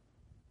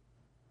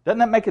 Doesn't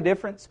that make a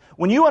difference?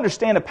 When you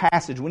understand a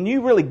passage, when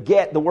you really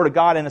get the Word of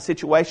God in a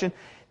situation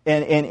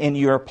and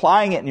you're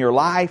applying it in your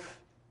life,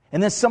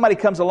 and then somebody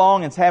comes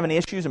along and's having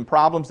issues and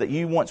problems that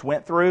you once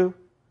went through,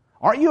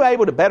 aren't you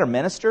able to better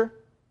minister?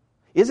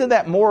 Isn't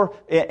that more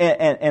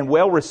and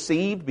well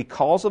received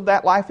because of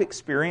that life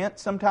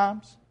experience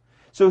sometimes?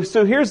 So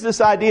here's this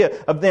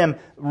idea of them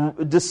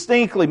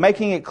distinctly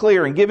making it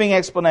clear and giving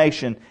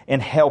explanation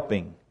and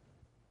helping.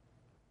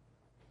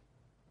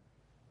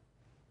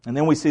 And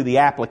then we see the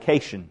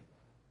application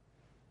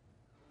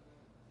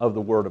of the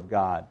Word of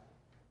God.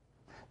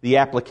 The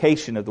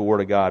application of the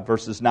Word of God,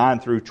 verses 9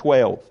 through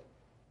 12.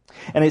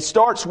 And it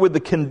starts with the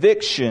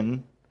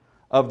conviction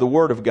of the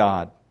Word of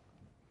God.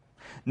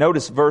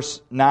 Notice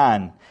verse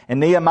 9. And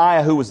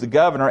Nehemiah, who was the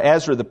governor,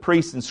 Ezra the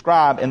priest and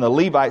scribe, and the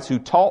Levites who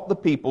taught the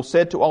people,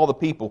 said to all the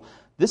people,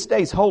 "This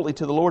day is holy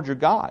to the Lord your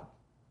God.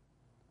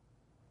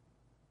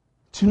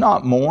 Do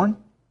not mourn,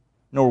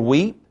 nor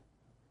weep."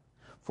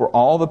 For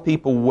all the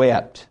people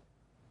wept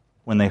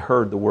when they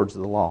heard the words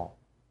of the law.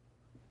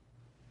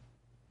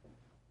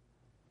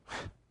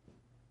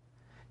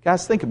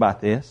 Guys, think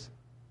about this.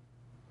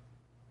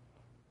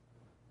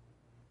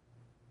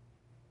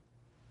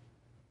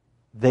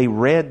 They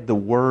read the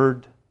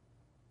word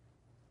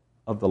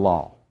of the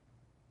law.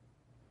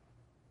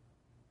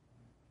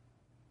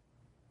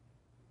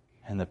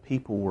 And the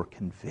people were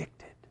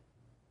convicted.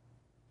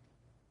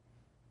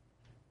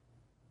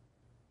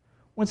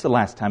 When's the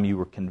last time you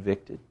were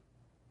convicted?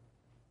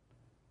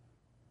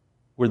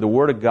 Where the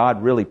Word of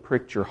God really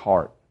pricked your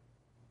heart?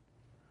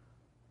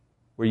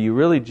 Where you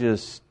really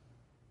just,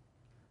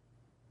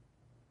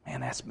 man,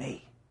 that's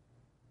me.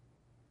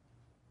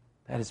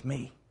 That is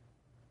me.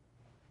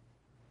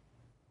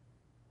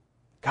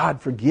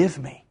 God, forgive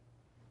me.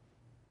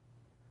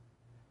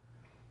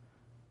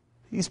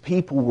 These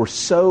people were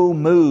so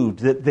moved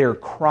that they're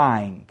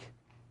crying.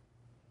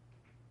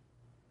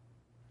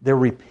 They're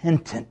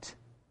repentant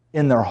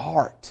in their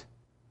heart.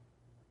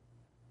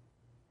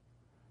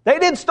 They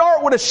didn't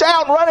start with a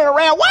shout and running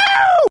around,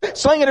 woo,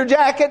 slinging their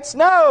jackets.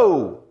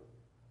 No.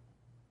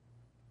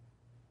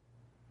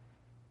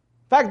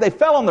 In fact, they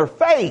fell on their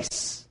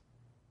face.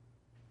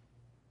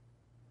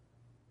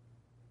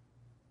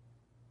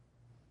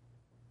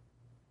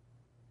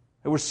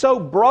 They were so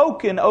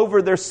broken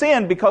over their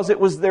sin because it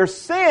was their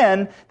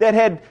sin that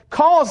had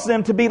caused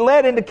them to be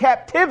led into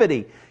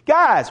captivity.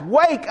 Guys,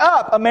 wake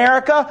up,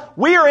 America.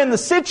 We are in the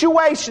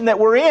situation that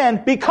we're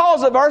in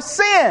because of our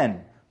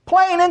sin.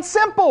 Plain and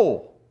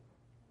simple.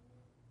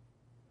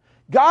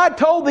 God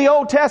told the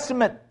Old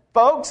Testament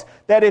folks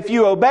that if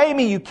you obey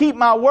me, you keep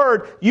my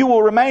word, you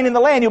will remain in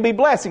the land, you'll be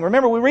blessing.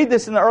 Remember, we read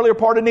this in the earlier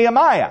part of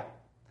Nehemiah.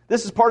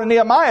 This is part of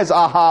Nehemiah's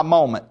aha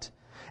moment.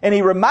 And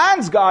he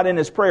reminds God in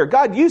his prayer,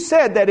 God, you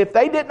said that if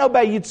they didn't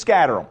obey, you'd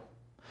scatter them.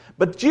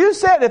 But you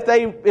said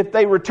if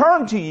they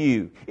return to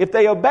you, if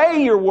they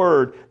obey your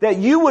word, that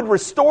you would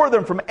restore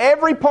them from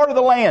every part of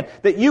the land,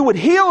 that you would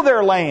heal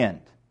their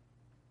land.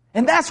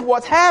 And that's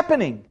what's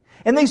happening.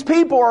 And these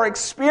people are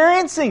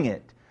experiencing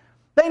it.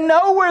 They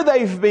know where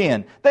they've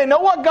been. They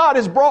know what God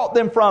has brought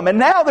them from. And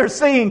now they're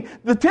seeing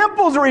the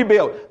temples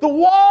rebuilt. The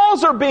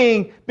walls are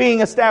being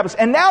established.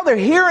 And now they're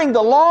hearing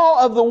the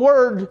law of the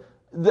word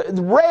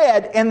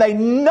read, and they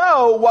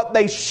know what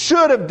they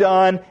should have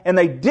done and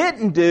they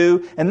didn't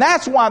do, and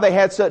that's why they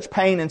had such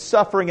pain and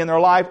suffering in their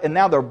life, and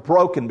now they're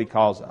broken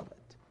because of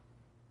it.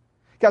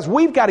 Guys,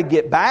 we've got to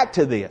get back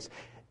to this.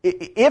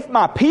 If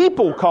my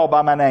people call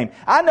by my name,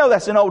 I know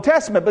that's in Old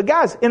Testament, but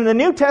guys, in the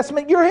New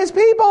Testament, you're His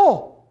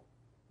people.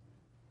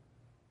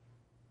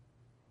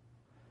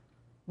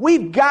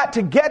 We've got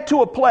to get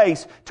to a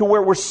place to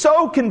where we're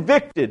so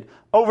convicted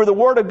over the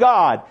Word of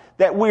God,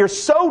 that we're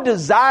so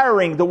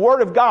desiring the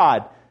Word of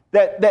God,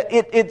 that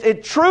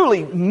it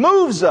truly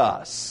moves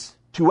us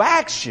to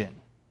action.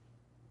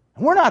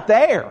 And we're not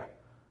there.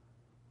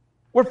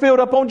 We're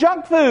filled up on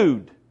junk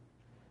food.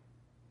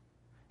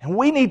 And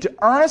we need to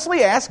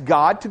earnestly ask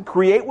God to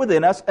create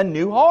within us a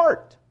new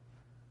heart.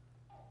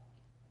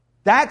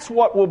 That's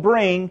what will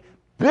bring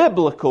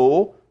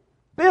biblical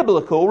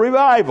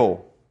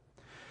revival.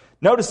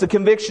 Notice the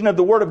conviction of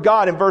the Word of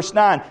God in verse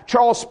 9.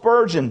 Charles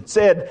Spurgeon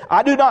said,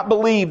 I do not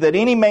believe that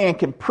any man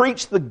can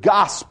preach the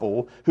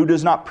gospel who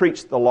does not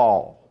preach the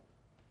law.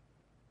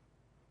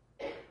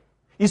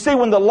 You see,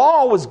 when the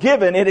law was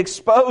given, it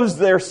exposed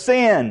their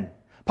sin.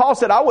 Paul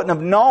said, I wouldn't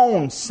have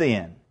known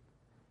sin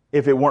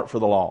if it weren't for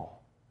the law.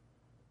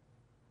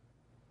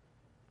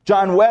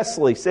 John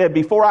Wesley said,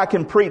 before I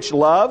can preach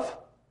love,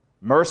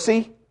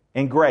 mercy,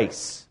 and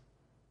grace,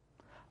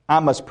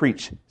 I must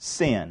preach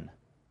sin,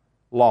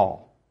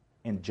 law,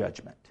 and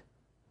judgment.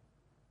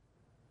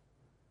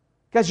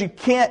 Because you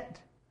can't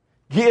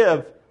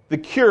give the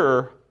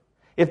cure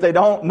if they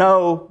don't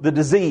know the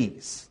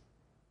disease.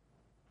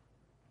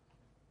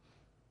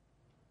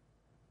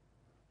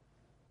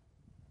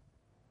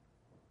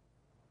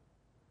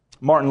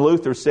 Martin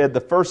Luther said the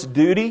first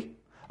duty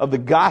of the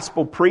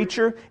gospel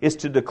preacher is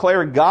to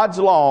declare God's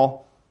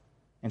law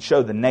and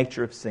show the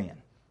nature of sin.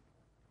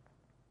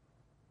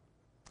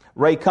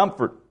 Ray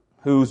Comfort,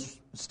 who's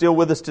still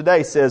with us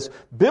today, says,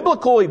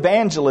 biblical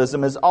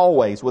evangelism is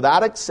always,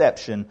 without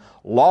exception,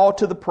 law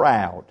to the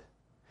proud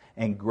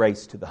and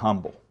grace to the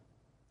humble.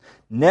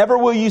 Never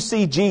will you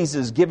see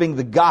Jesus giving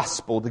the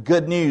gospel, the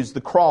good news,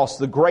 the cross,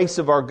 the grace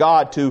of our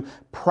God to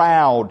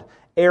proud,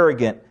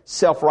 arrogant,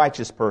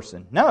 self-righteous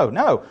person.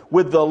 No.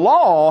 With the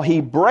law, He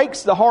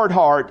breaks the hard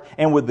heart,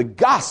 and with the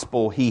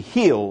gospel, He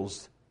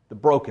heals the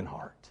broken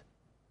heart.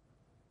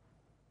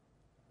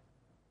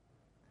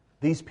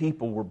 These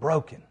people were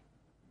broken.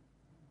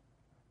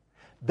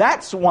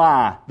 That's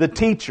why the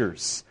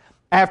teachers,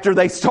 after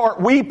they start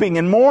weeping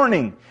and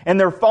mourning, and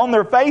they're on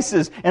their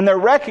faces, and they're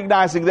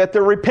recognizing that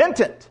they're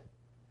repentant,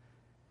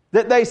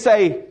 that they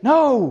say,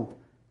 no,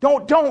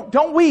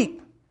 don't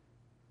weep.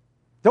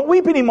 Don't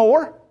weep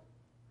anymore.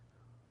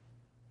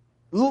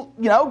 You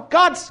know,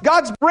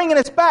 God's bringing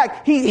us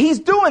back. He's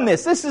doing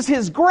this. This is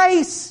His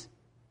grace.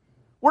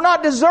 We're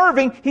not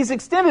deserving. He's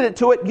extended it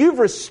to it. You've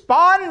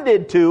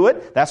responded to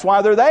it. That's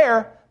why they're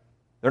there.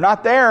 They're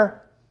not there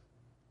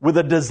with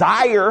a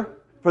desire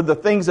for the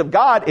things of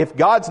God if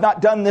God's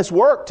not done this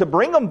work to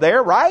bring them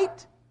there,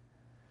 right?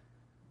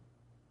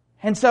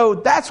 And so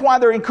that's why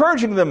they're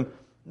encouraging them,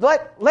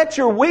 let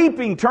your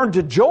weeping turn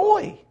to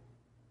joy.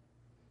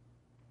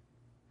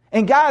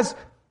 And guys,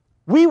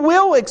 we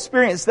will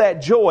experience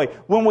that joy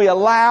when we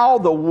allow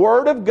the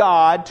Word of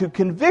God to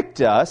convict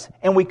us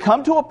and we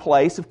come to a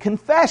place of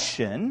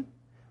confession,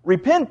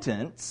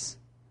 repentance.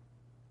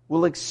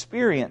 We'll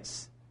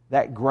experience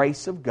that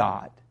grace of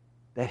God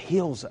that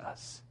heals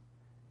us.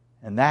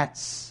 And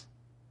that's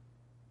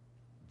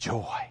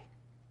joy.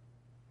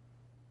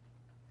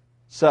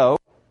 So,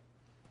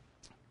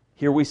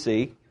 here we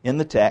see in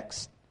the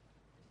text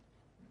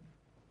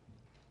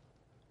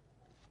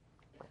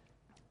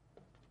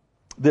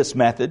This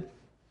method,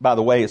 by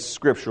the way, is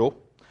scriptural.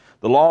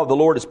 The law of the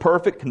Lord is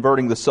perfect,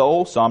 converting the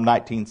soul, Psalm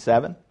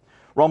 19:7.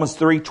 Romans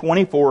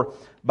 3:20, for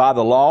by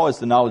the law is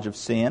the knowledge of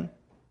sin.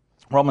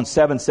 Romans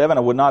 7:7, I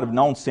would not have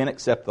known sin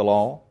except the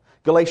law.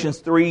 Galatians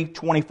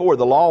 3:24,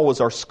 the law was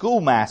our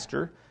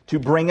schoolmaster to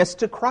bring us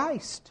to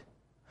Christ.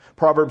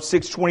 Proverbs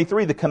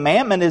 6:23, the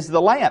commandment is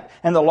the lamp,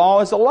 and the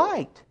law is a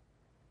light.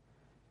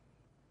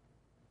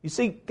 You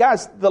see,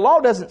 guys, the law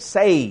doesn't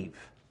save,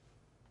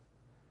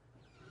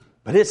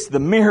 but it's the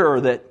mirror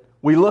that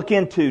we look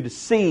into to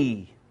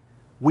see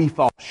we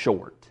fall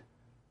short.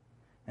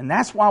 And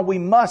that's why we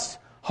must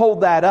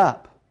hold that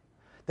up.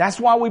 That's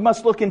why we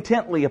must look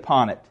intently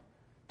upon it,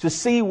 to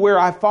see where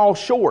I fall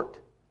short,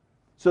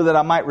 so that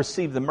I might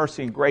receive the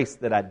mercy and grace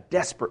that I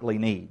desperately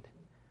need.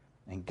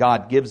 And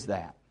God gives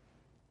that.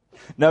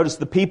 Notice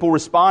the people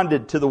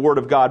responded to the Word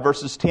of God,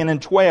 verses 10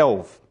 and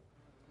 12.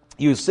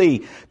 You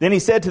see, then He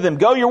said to them,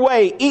 go your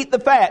way, eat the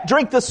fat,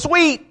 drink the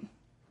sweet.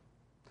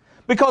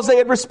 Because they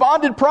had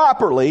responded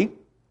properly,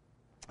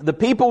 the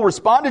people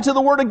responded to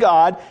the Word of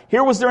God.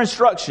 Here was their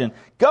instruction.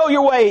 Go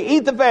your way,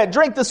 eat the fat,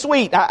 drink the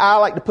sweet. I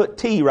like to put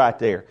tea right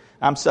there.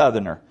 I'm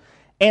Southerner.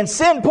 And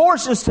send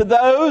portions to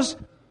those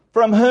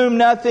from whom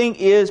nothing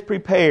is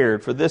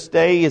prepared. For this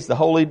day is the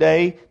holy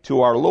day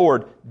to our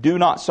Lord. Do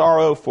not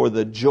sorrow, for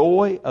the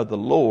joy of the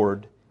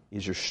Lord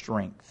is your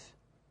strength.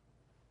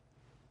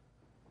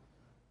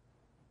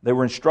 They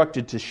were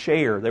instructed to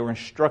share. They were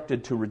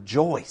instructed to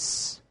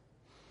rejoice.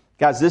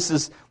 Guys, this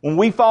is, when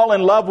we fall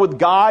in love with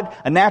God,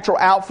 a natural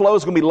outflow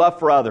is going to be love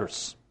for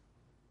others.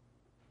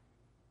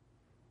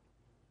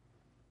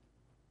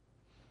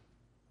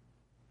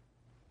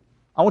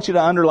 I want you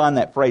to underline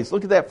that phrase.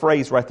 Look at that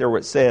phrase right there where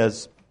it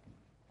says,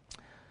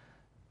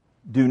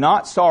 do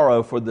not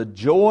sorrow, for the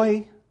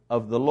joy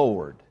of the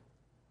Lord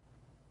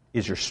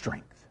is your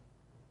strength.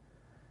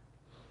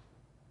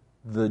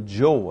 The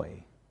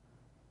joy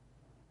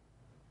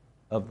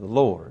of the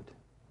Lord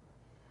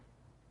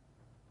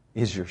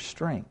is your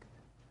strength.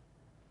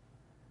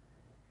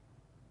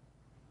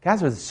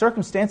 Guys, are the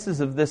circumstances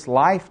of this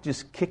life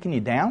just kicking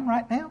you down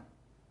right now?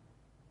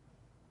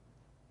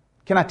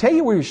 Can I tell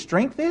you where your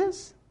strength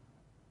is?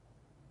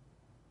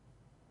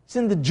 It's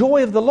in the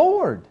joy of the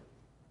Lord.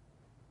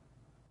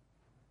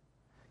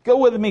 Go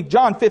with me,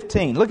 John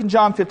 15. Look in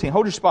John 15.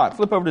 Hold your spot.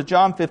 Flip over to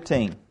John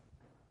 15.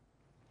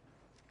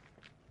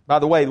 By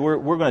the way,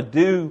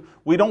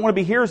 we don't want to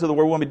be hearers of the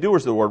Word, we want to be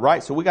doers of the Word,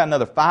 right? So we got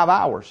another 5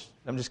 hours.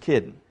 I'm just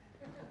kidding.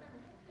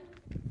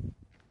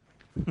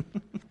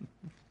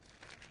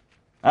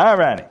 All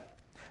righty.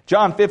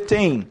 John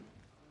 15.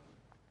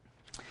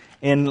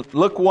 And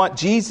look what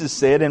Jesus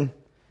said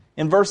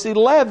in verse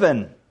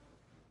 11.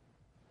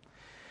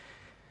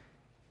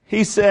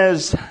 He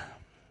says,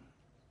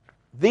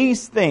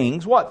 these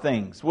things, what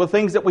things? Well,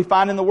 things that we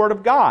find in the Word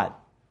of God.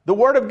 The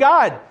Word of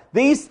God.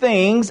 These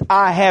things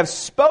I have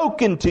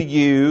spoken to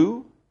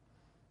you,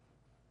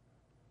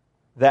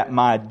 that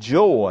my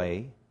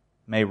joy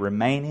may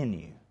remain in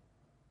you,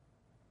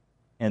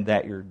 and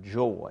that your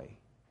joy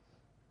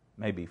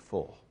may be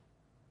full.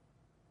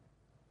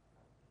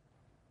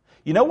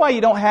 You know why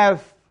you don't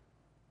have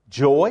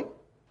joy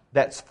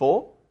that's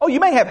full? Oh,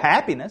 you may have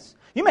happiness.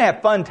 You may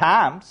have fun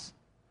times.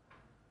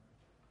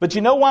 But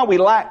you know why we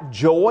lack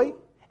joy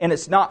and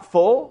it's not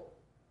full?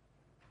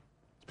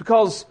 It's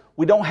because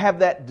we don't have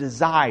that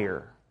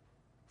desire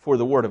for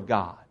the Word of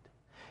God.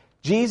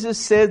 Jesus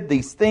said,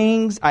 these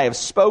things I have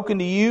spoken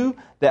to you,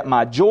 that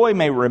my joy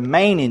may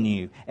remain in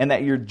you, and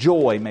that your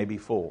joy may be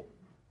full.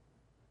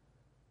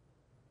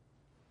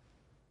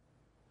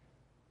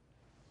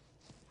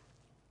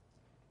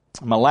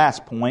 My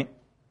last point,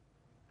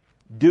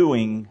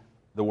 doing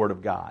the Word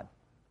of God.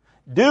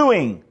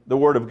 Doing the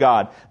Word of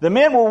God. The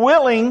men were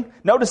willing,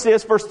 notice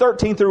this, verse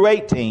 13 through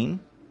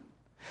 18.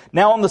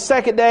 Now on the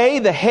second day,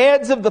 the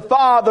heads of the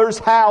fathers'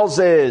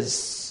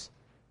 houses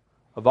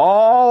of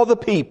all the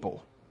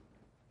people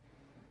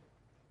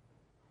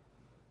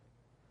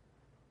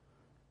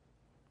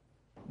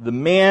the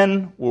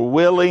men were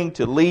willing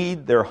to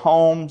lead their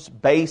homes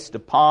based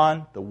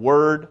upon the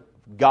Word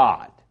of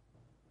God.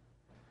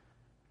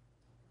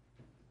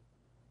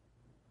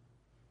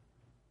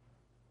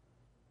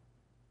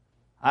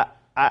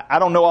 I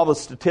don't know all the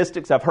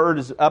statistics. I've heard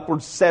is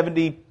upwards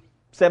 70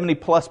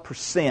 plus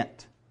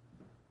 %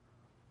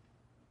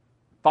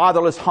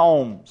 fatherless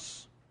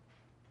homes.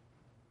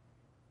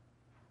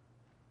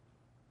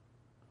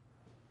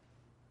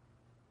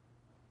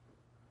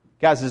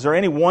 Guys, is there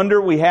any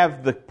wonder we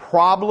have the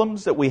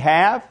problems that we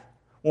have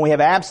when we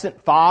have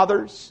absent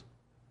fathers?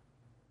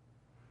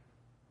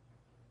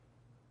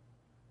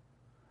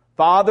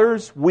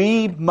 Fathers,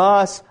 we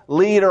must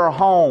lead our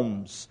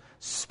homes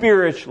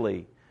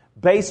spiritually,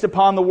 based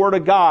upon the Word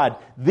of God.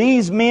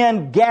 These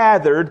men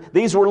gathered,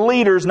 these were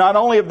leaders not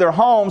only of their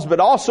homes,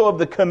 but also of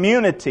the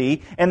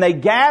community, and they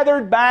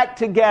gathered back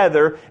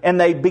together, and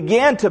they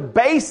began to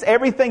base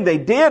everything they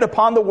did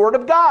upon the Word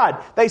of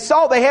God. They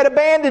saw they had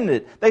abandoned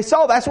it. They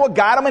saw that's what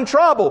got them in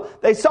trouble.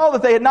 They saw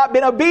that they had not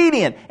been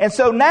obedient. And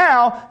so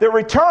now they're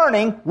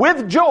returning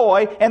with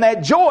joy, and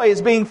that joy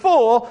is being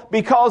full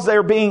because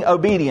they're being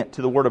obedient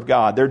to the Word of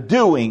God. They're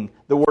doing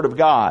the Word of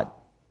God.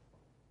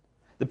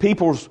 The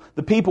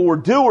people were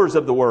doers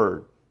of the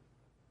Word.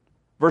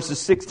 Verses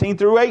 16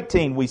 through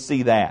 18, we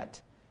see that.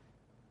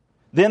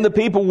 Then the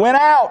people went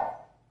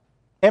out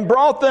and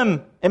brought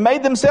them and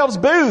made themselves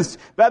booths.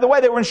 By the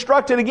way, they were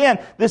instructed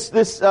again. This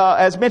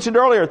as mentioned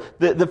earlier,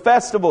 the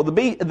festival,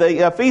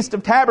 the Feast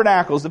of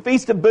Tabernacles, the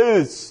Feast of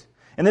Booths.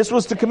 And this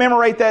was to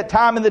commemorate that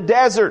time in the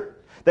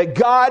desert that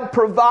God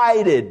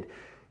provided.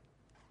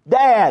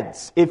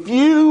 Dads, if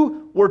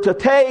you were to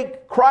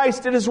take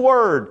Christ at His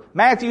word,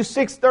 Matthew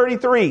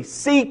 6:33,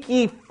 seek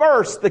ye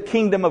first the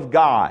kingdom of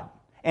God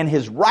and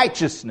His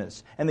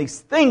righteousness, and these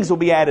things will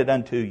be added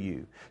unto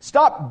you.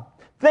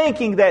 Stop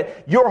thinking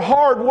that your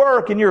hard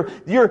work and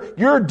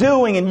your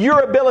doing and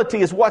your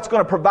ability is what's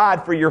going to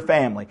provide for your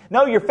family.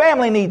 No, your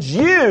family needs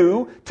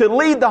you to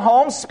lead the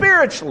home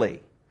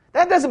spiritually.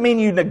 That doesn't mean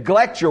you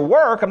neglect your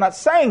work. I'm not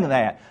saying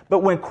that. But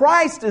when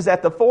Christ is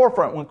at the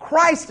forefront, when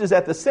Christ is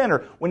at the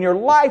center, when your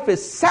life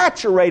is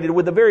saturated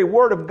with the very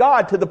Word of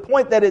God to the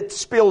point that it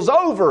spills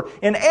over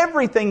in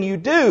everything you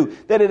do,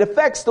 that it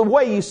affects the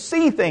way you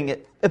see things,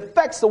 it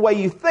affects the way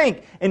you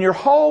think, and your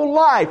whole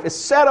life is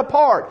set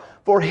apart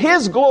for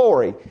His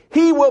glory,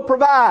 He will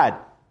provide.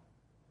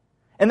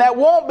 And that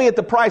won't be at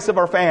the price of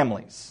our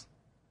families.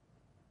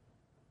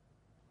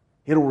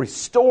 It'll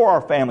restore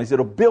our families.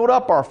 It'll build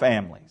up our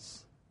families.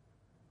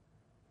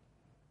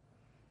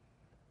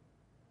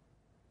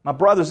 My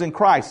brothers in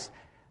Christ,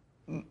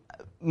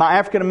 my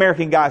African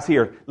American guys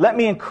here, let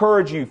me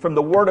encourage you from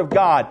the Word of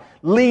God.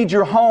 Lead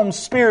your home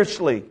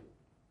spiritually.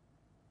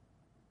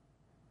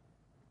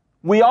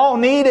 We all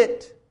need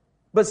it,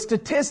 but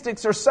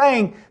statistics are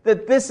saying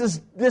that this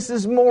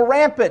is more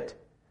rampant.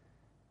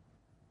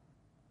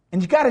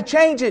 And you got to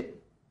change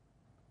it.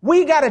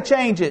 We got to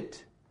change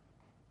it.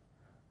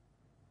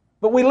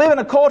 But we live in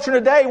a culture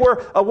today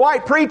where a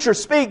white preacher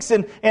speaks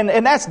and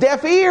that's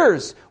deaf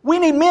ears. We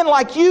need men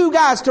like you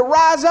guys to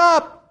rise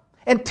up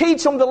and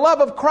teach them the love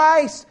of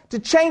Christ, to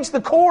change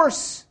the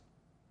course.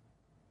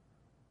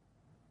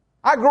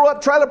 I grew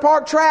up trailer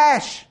park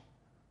trash.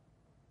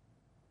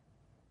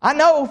 I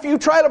know a few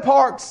trailer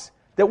parks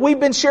that we've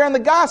been sharing the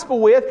gospel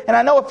with, and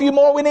I know a few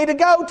more we need to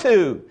go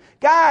to.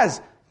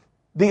 Guys,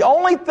 the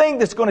only thing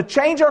that's going to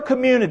change our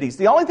communities,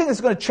 the only thing that's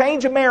going to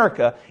change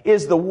America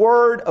is the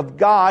Word of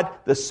God,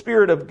 the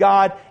Spirit of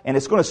God, and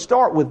it's going to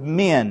start with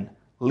men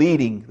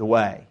leading the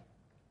way.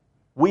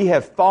 We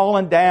have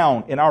fallen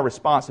down in our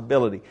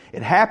responsibility.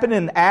 It happened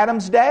in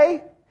Adam's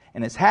day,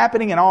 and it's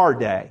happening in our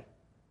day.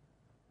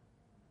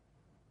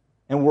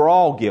 And we're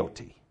all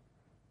guilty.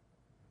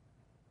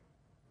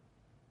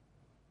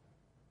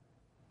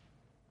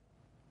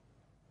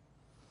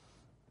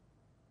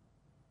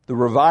 The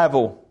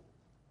revival,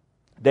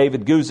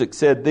 David Guzik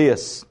said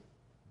this.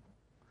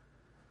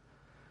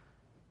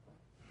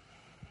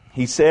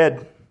 He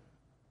said,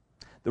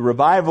 the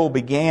revival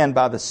began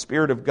by the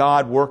Spirit of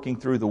God working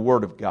through the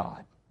Word of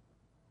God.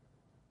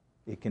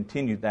 It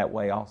continued that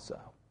way also.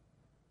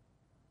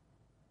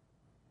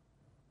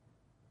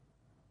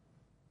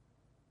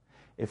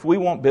 If we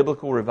want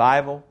biblical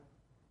revival,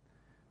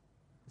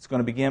 it's going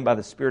to begin by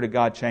the Spirit of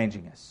God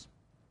changing us.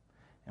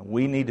 And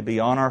we need to be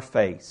on our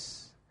face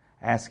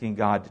asking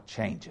God to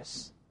change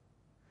us.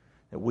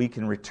 That we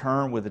can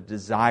return with a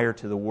desire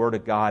to the Word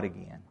of God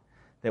again.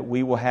 That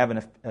we will have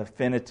an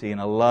affinity and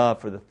a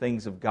love for the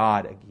things of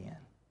God again.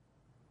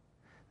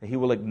 That He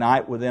will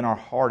ignite within our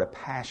heart a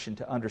passion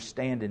to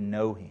understand and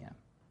know Him.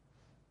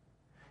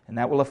 And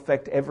that will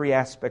affect every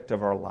aspect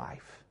of our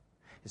life.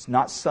 It's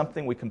not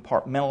something we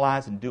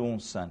compartmentalize and do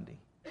on Sunday.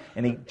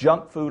 And eat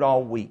junk food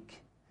all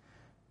week.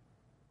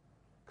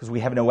 Because we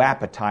have no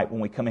appetite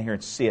when we come in here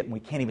and sit. And we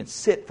can't even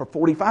sit for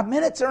 45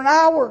 minutes or an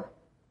hour.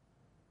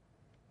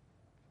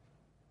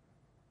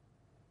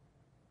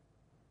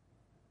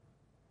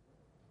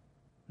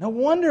 No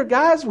wonder,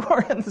 guys,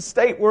 we're in the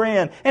state we're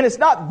in. And it's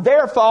not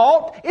their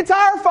fault. It's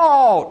our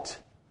fault.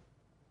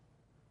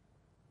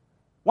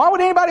 Why would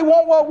anybody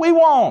want what we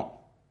want?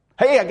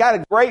 Hey, I got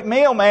a great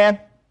meal, man.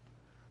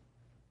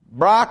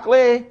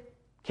 Broccoli,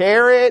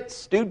 carrots,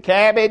 stewed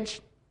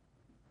cabbage.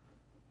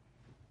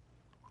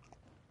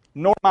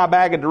 Ignore my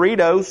bag of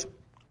Doritos.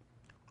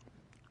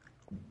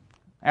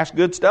 That's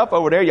good stuff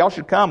over there. Y'all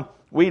should come.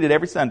 We eat it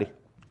every Sunday.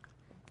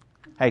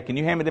 Hey, can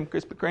you hand me them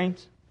Krispy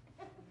Kremes?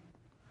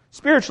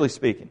 Spiritually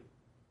speaking.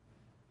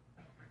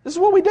 This is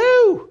what we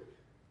do.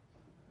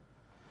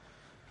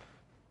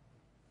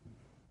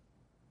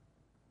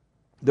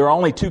 There are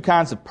only two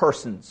kinds of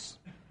persons.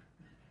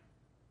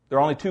 There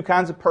are only two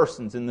kinds of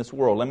persons in this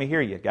world. Let me hear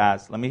you,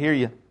 guys. Let me hear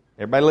you.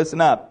 Everybody listen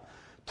up.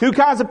 Two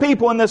kinds of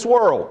people in this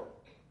world.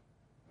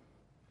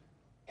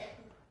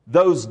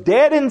 those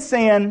dead in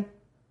sin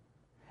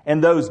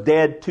and those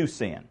dead to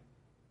sin.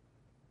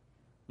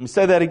 Let me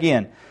say that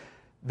again.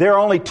 There are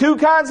only two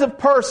kinds of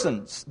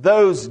persons,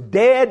 those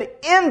dead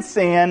in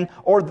sin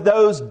or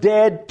those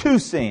dead to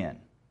sin.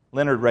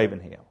 Leonard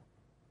Ravenhill.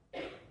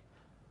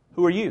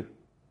 Who are you?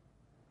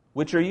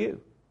 Which are you?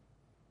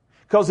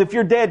 Because if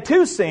you're dead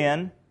to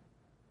sin,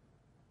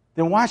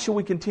 then why should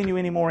we continue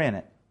any more in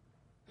it?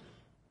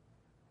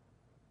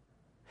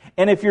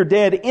 And if you're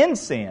dead in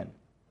sin,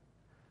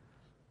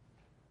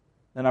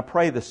 then I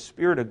pray the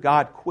Spirit of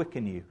God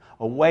quicken you,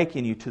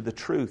 awaken you to the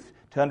truth,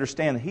 to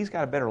understand that He's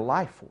got a better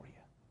life for you.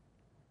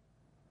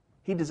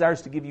 He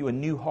desires to give you a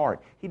new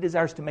heart. He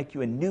desires to make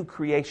you a new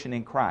creation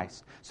in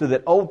Christ so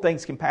that old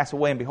things can pass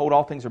away and behold,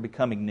 all things are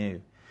becoming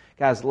new.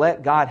 Guys,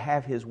 let God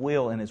have His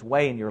will and His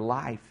way in your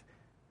life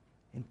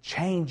and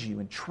change you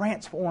and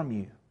transform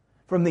you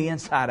from the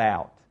inside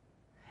out.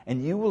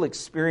 And you will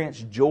experience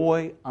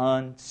joy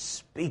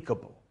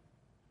unspeakable.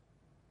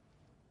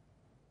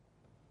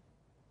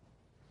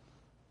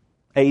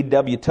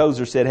 A.W.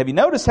 Tozer said, "Have you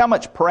noticed how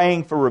much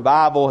praying for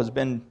revival has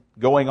been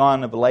going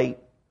on of late?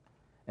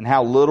 And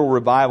how little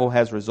revival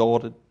has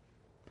resulted?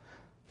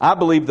 I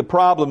believe the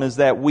problem is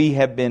that we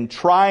have been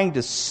trying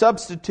to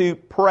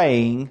substitute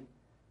praying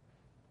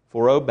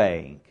for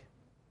obeying.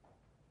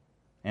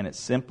 And it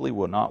simply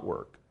will not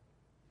work."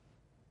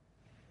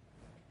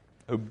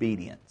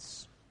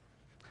 Obedience.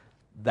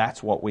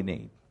 That's what we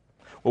need.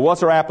 Well,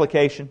 what's our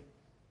application?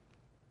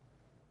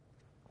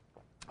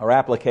 Our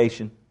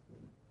application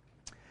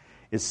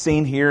is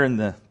seen here in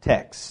the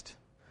text.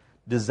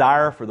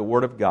 Desire for the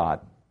Word of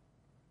God.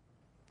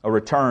 A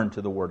return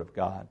to the Word of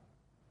God.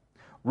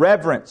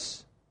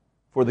 Reverence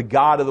for the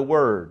God of the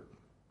Word.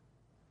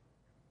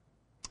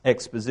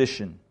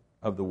 Exposition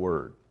of the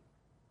Word.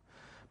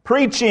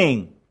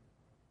 Preaching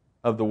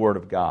of the Word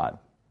of God.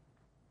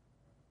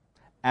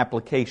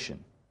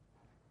 Application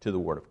to the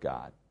Word of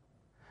God.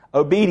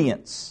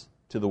 Obedience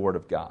to the Word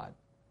of God.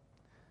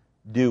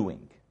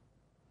 Doing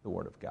the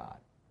Word of God.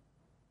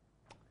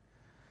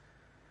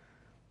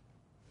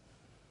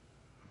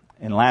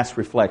 And last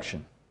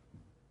reflection.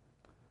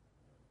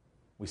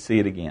 We see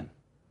it again.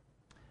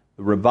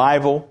 The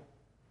revival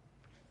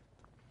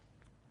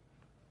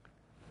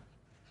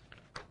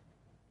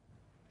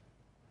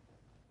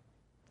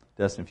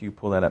Dustin, if you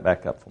pull that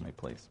back up for me,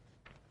 please.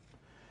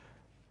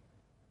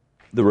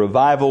 The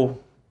revival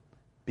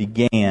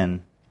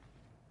began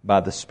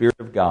by the Spirit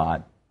of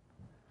God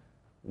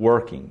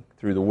working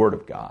through the Word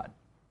of God.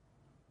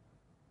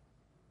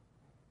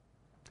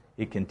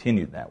 It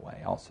continued that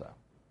way also.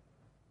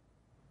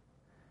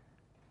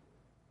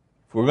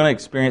 If we're going to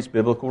experience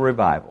biblical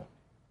revival,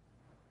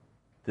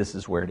 this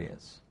is where it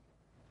is.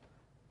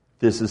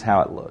 This is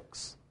how it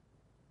looks.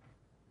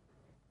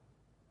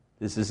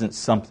 This isn't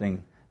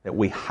something that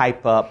we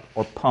hype up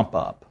or pump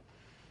up.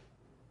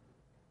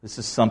 This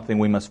is something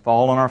we must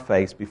fall on our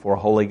face before a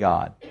holy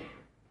God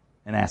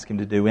and ask Him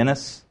to do in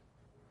us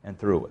and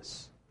through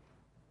us.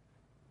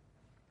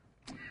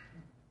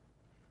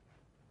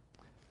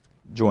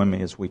 Join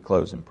me as we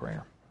close in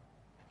prayer.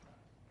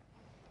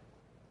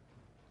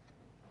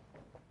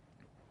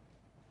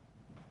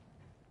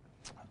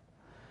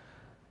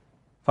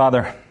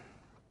 Father,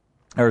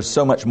 there's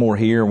so much more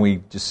here, and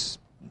we just,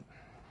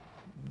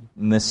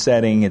 in this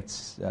setting,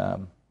 it's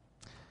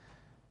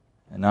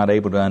not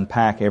able to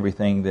unpack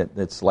everything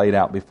that's laid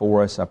out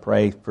before us. I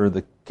pray for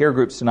the care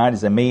groups tonight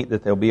as they meet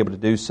that they'll be able to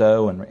do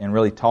so and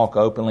really talk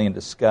openly and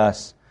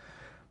discuss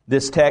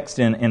this text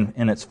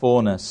in its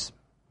fullness,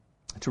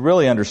 to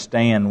really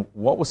understand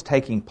what was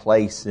taking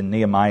place in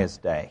Nehemiah's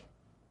day.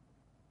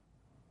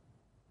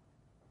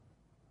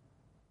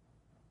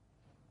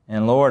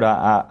 And Lord,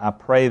 I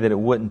pray that it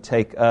wouldn't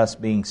take us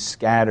being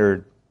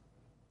scattered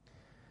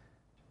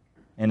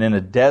and in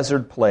a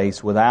desert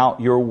place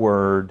without your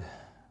word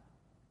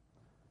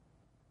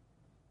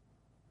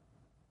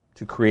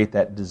to create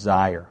that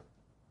desire.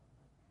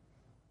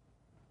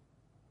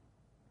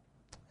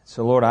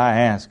 So Lord, I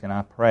ask and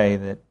I pray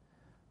that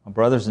my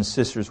brothers and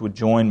sisters would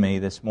join me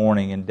this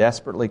morning in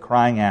desperately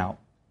crying out,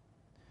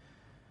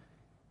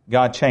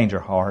 God, change our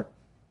heart.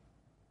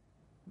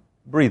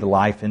 Breathe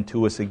life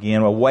into us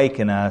again.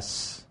 Awaken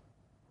us.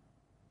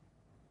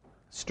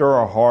 Stir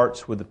our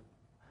hearts with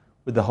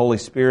the Holy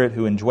Spirit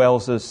who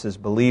indwells us as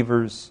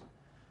believers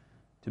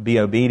to be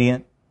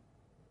obedient,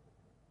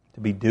 to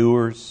be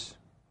doers,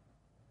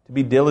 to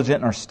be diligent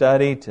in our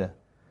study, to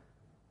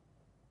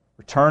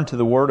return to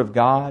the Word of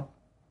God,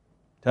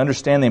 to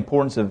understand the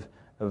importance of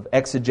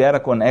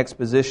exegetical and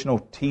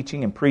expositional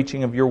teaching and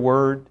preaching of your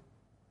Word,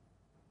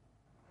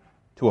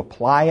 to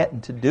apply it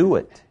and to do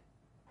it.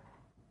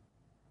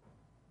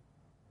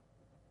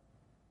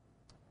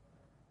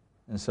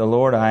 And so,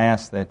 Lord, I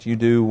ask that you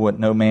do what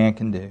no man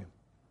can do. And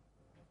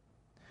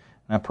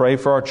I pray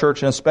for our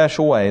church in a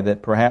special way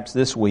that perhaps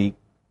this week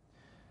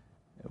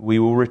we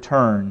will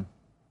return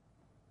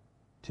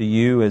to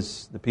you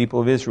as the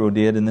people of Israel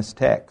did in this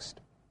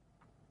text.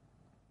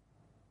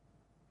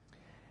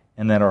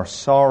 And that our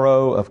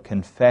sorrow of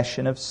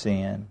confession of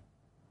sin,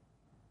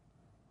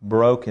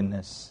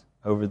 brokenness,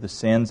 over the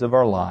sins of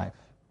our life,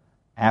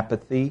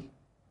 apathy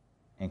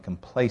and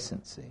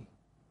complacency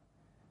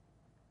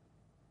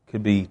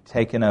could be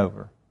taken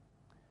over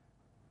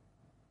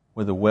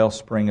with a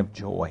wellspring of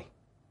joy,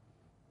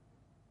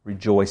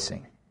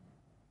 rejoicing,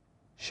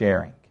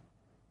 sharing.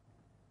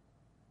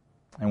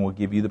 And we'll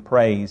give you the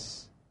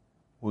praise,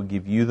 we'll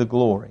give you the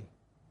glory,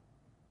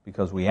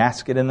 because we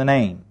ask it in the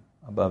name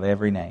above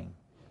every name,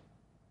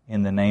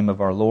 in the name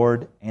of our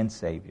Lord and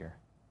Savior,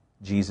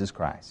 Jesus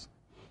Christ.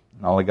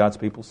 And all of God's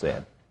people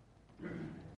said,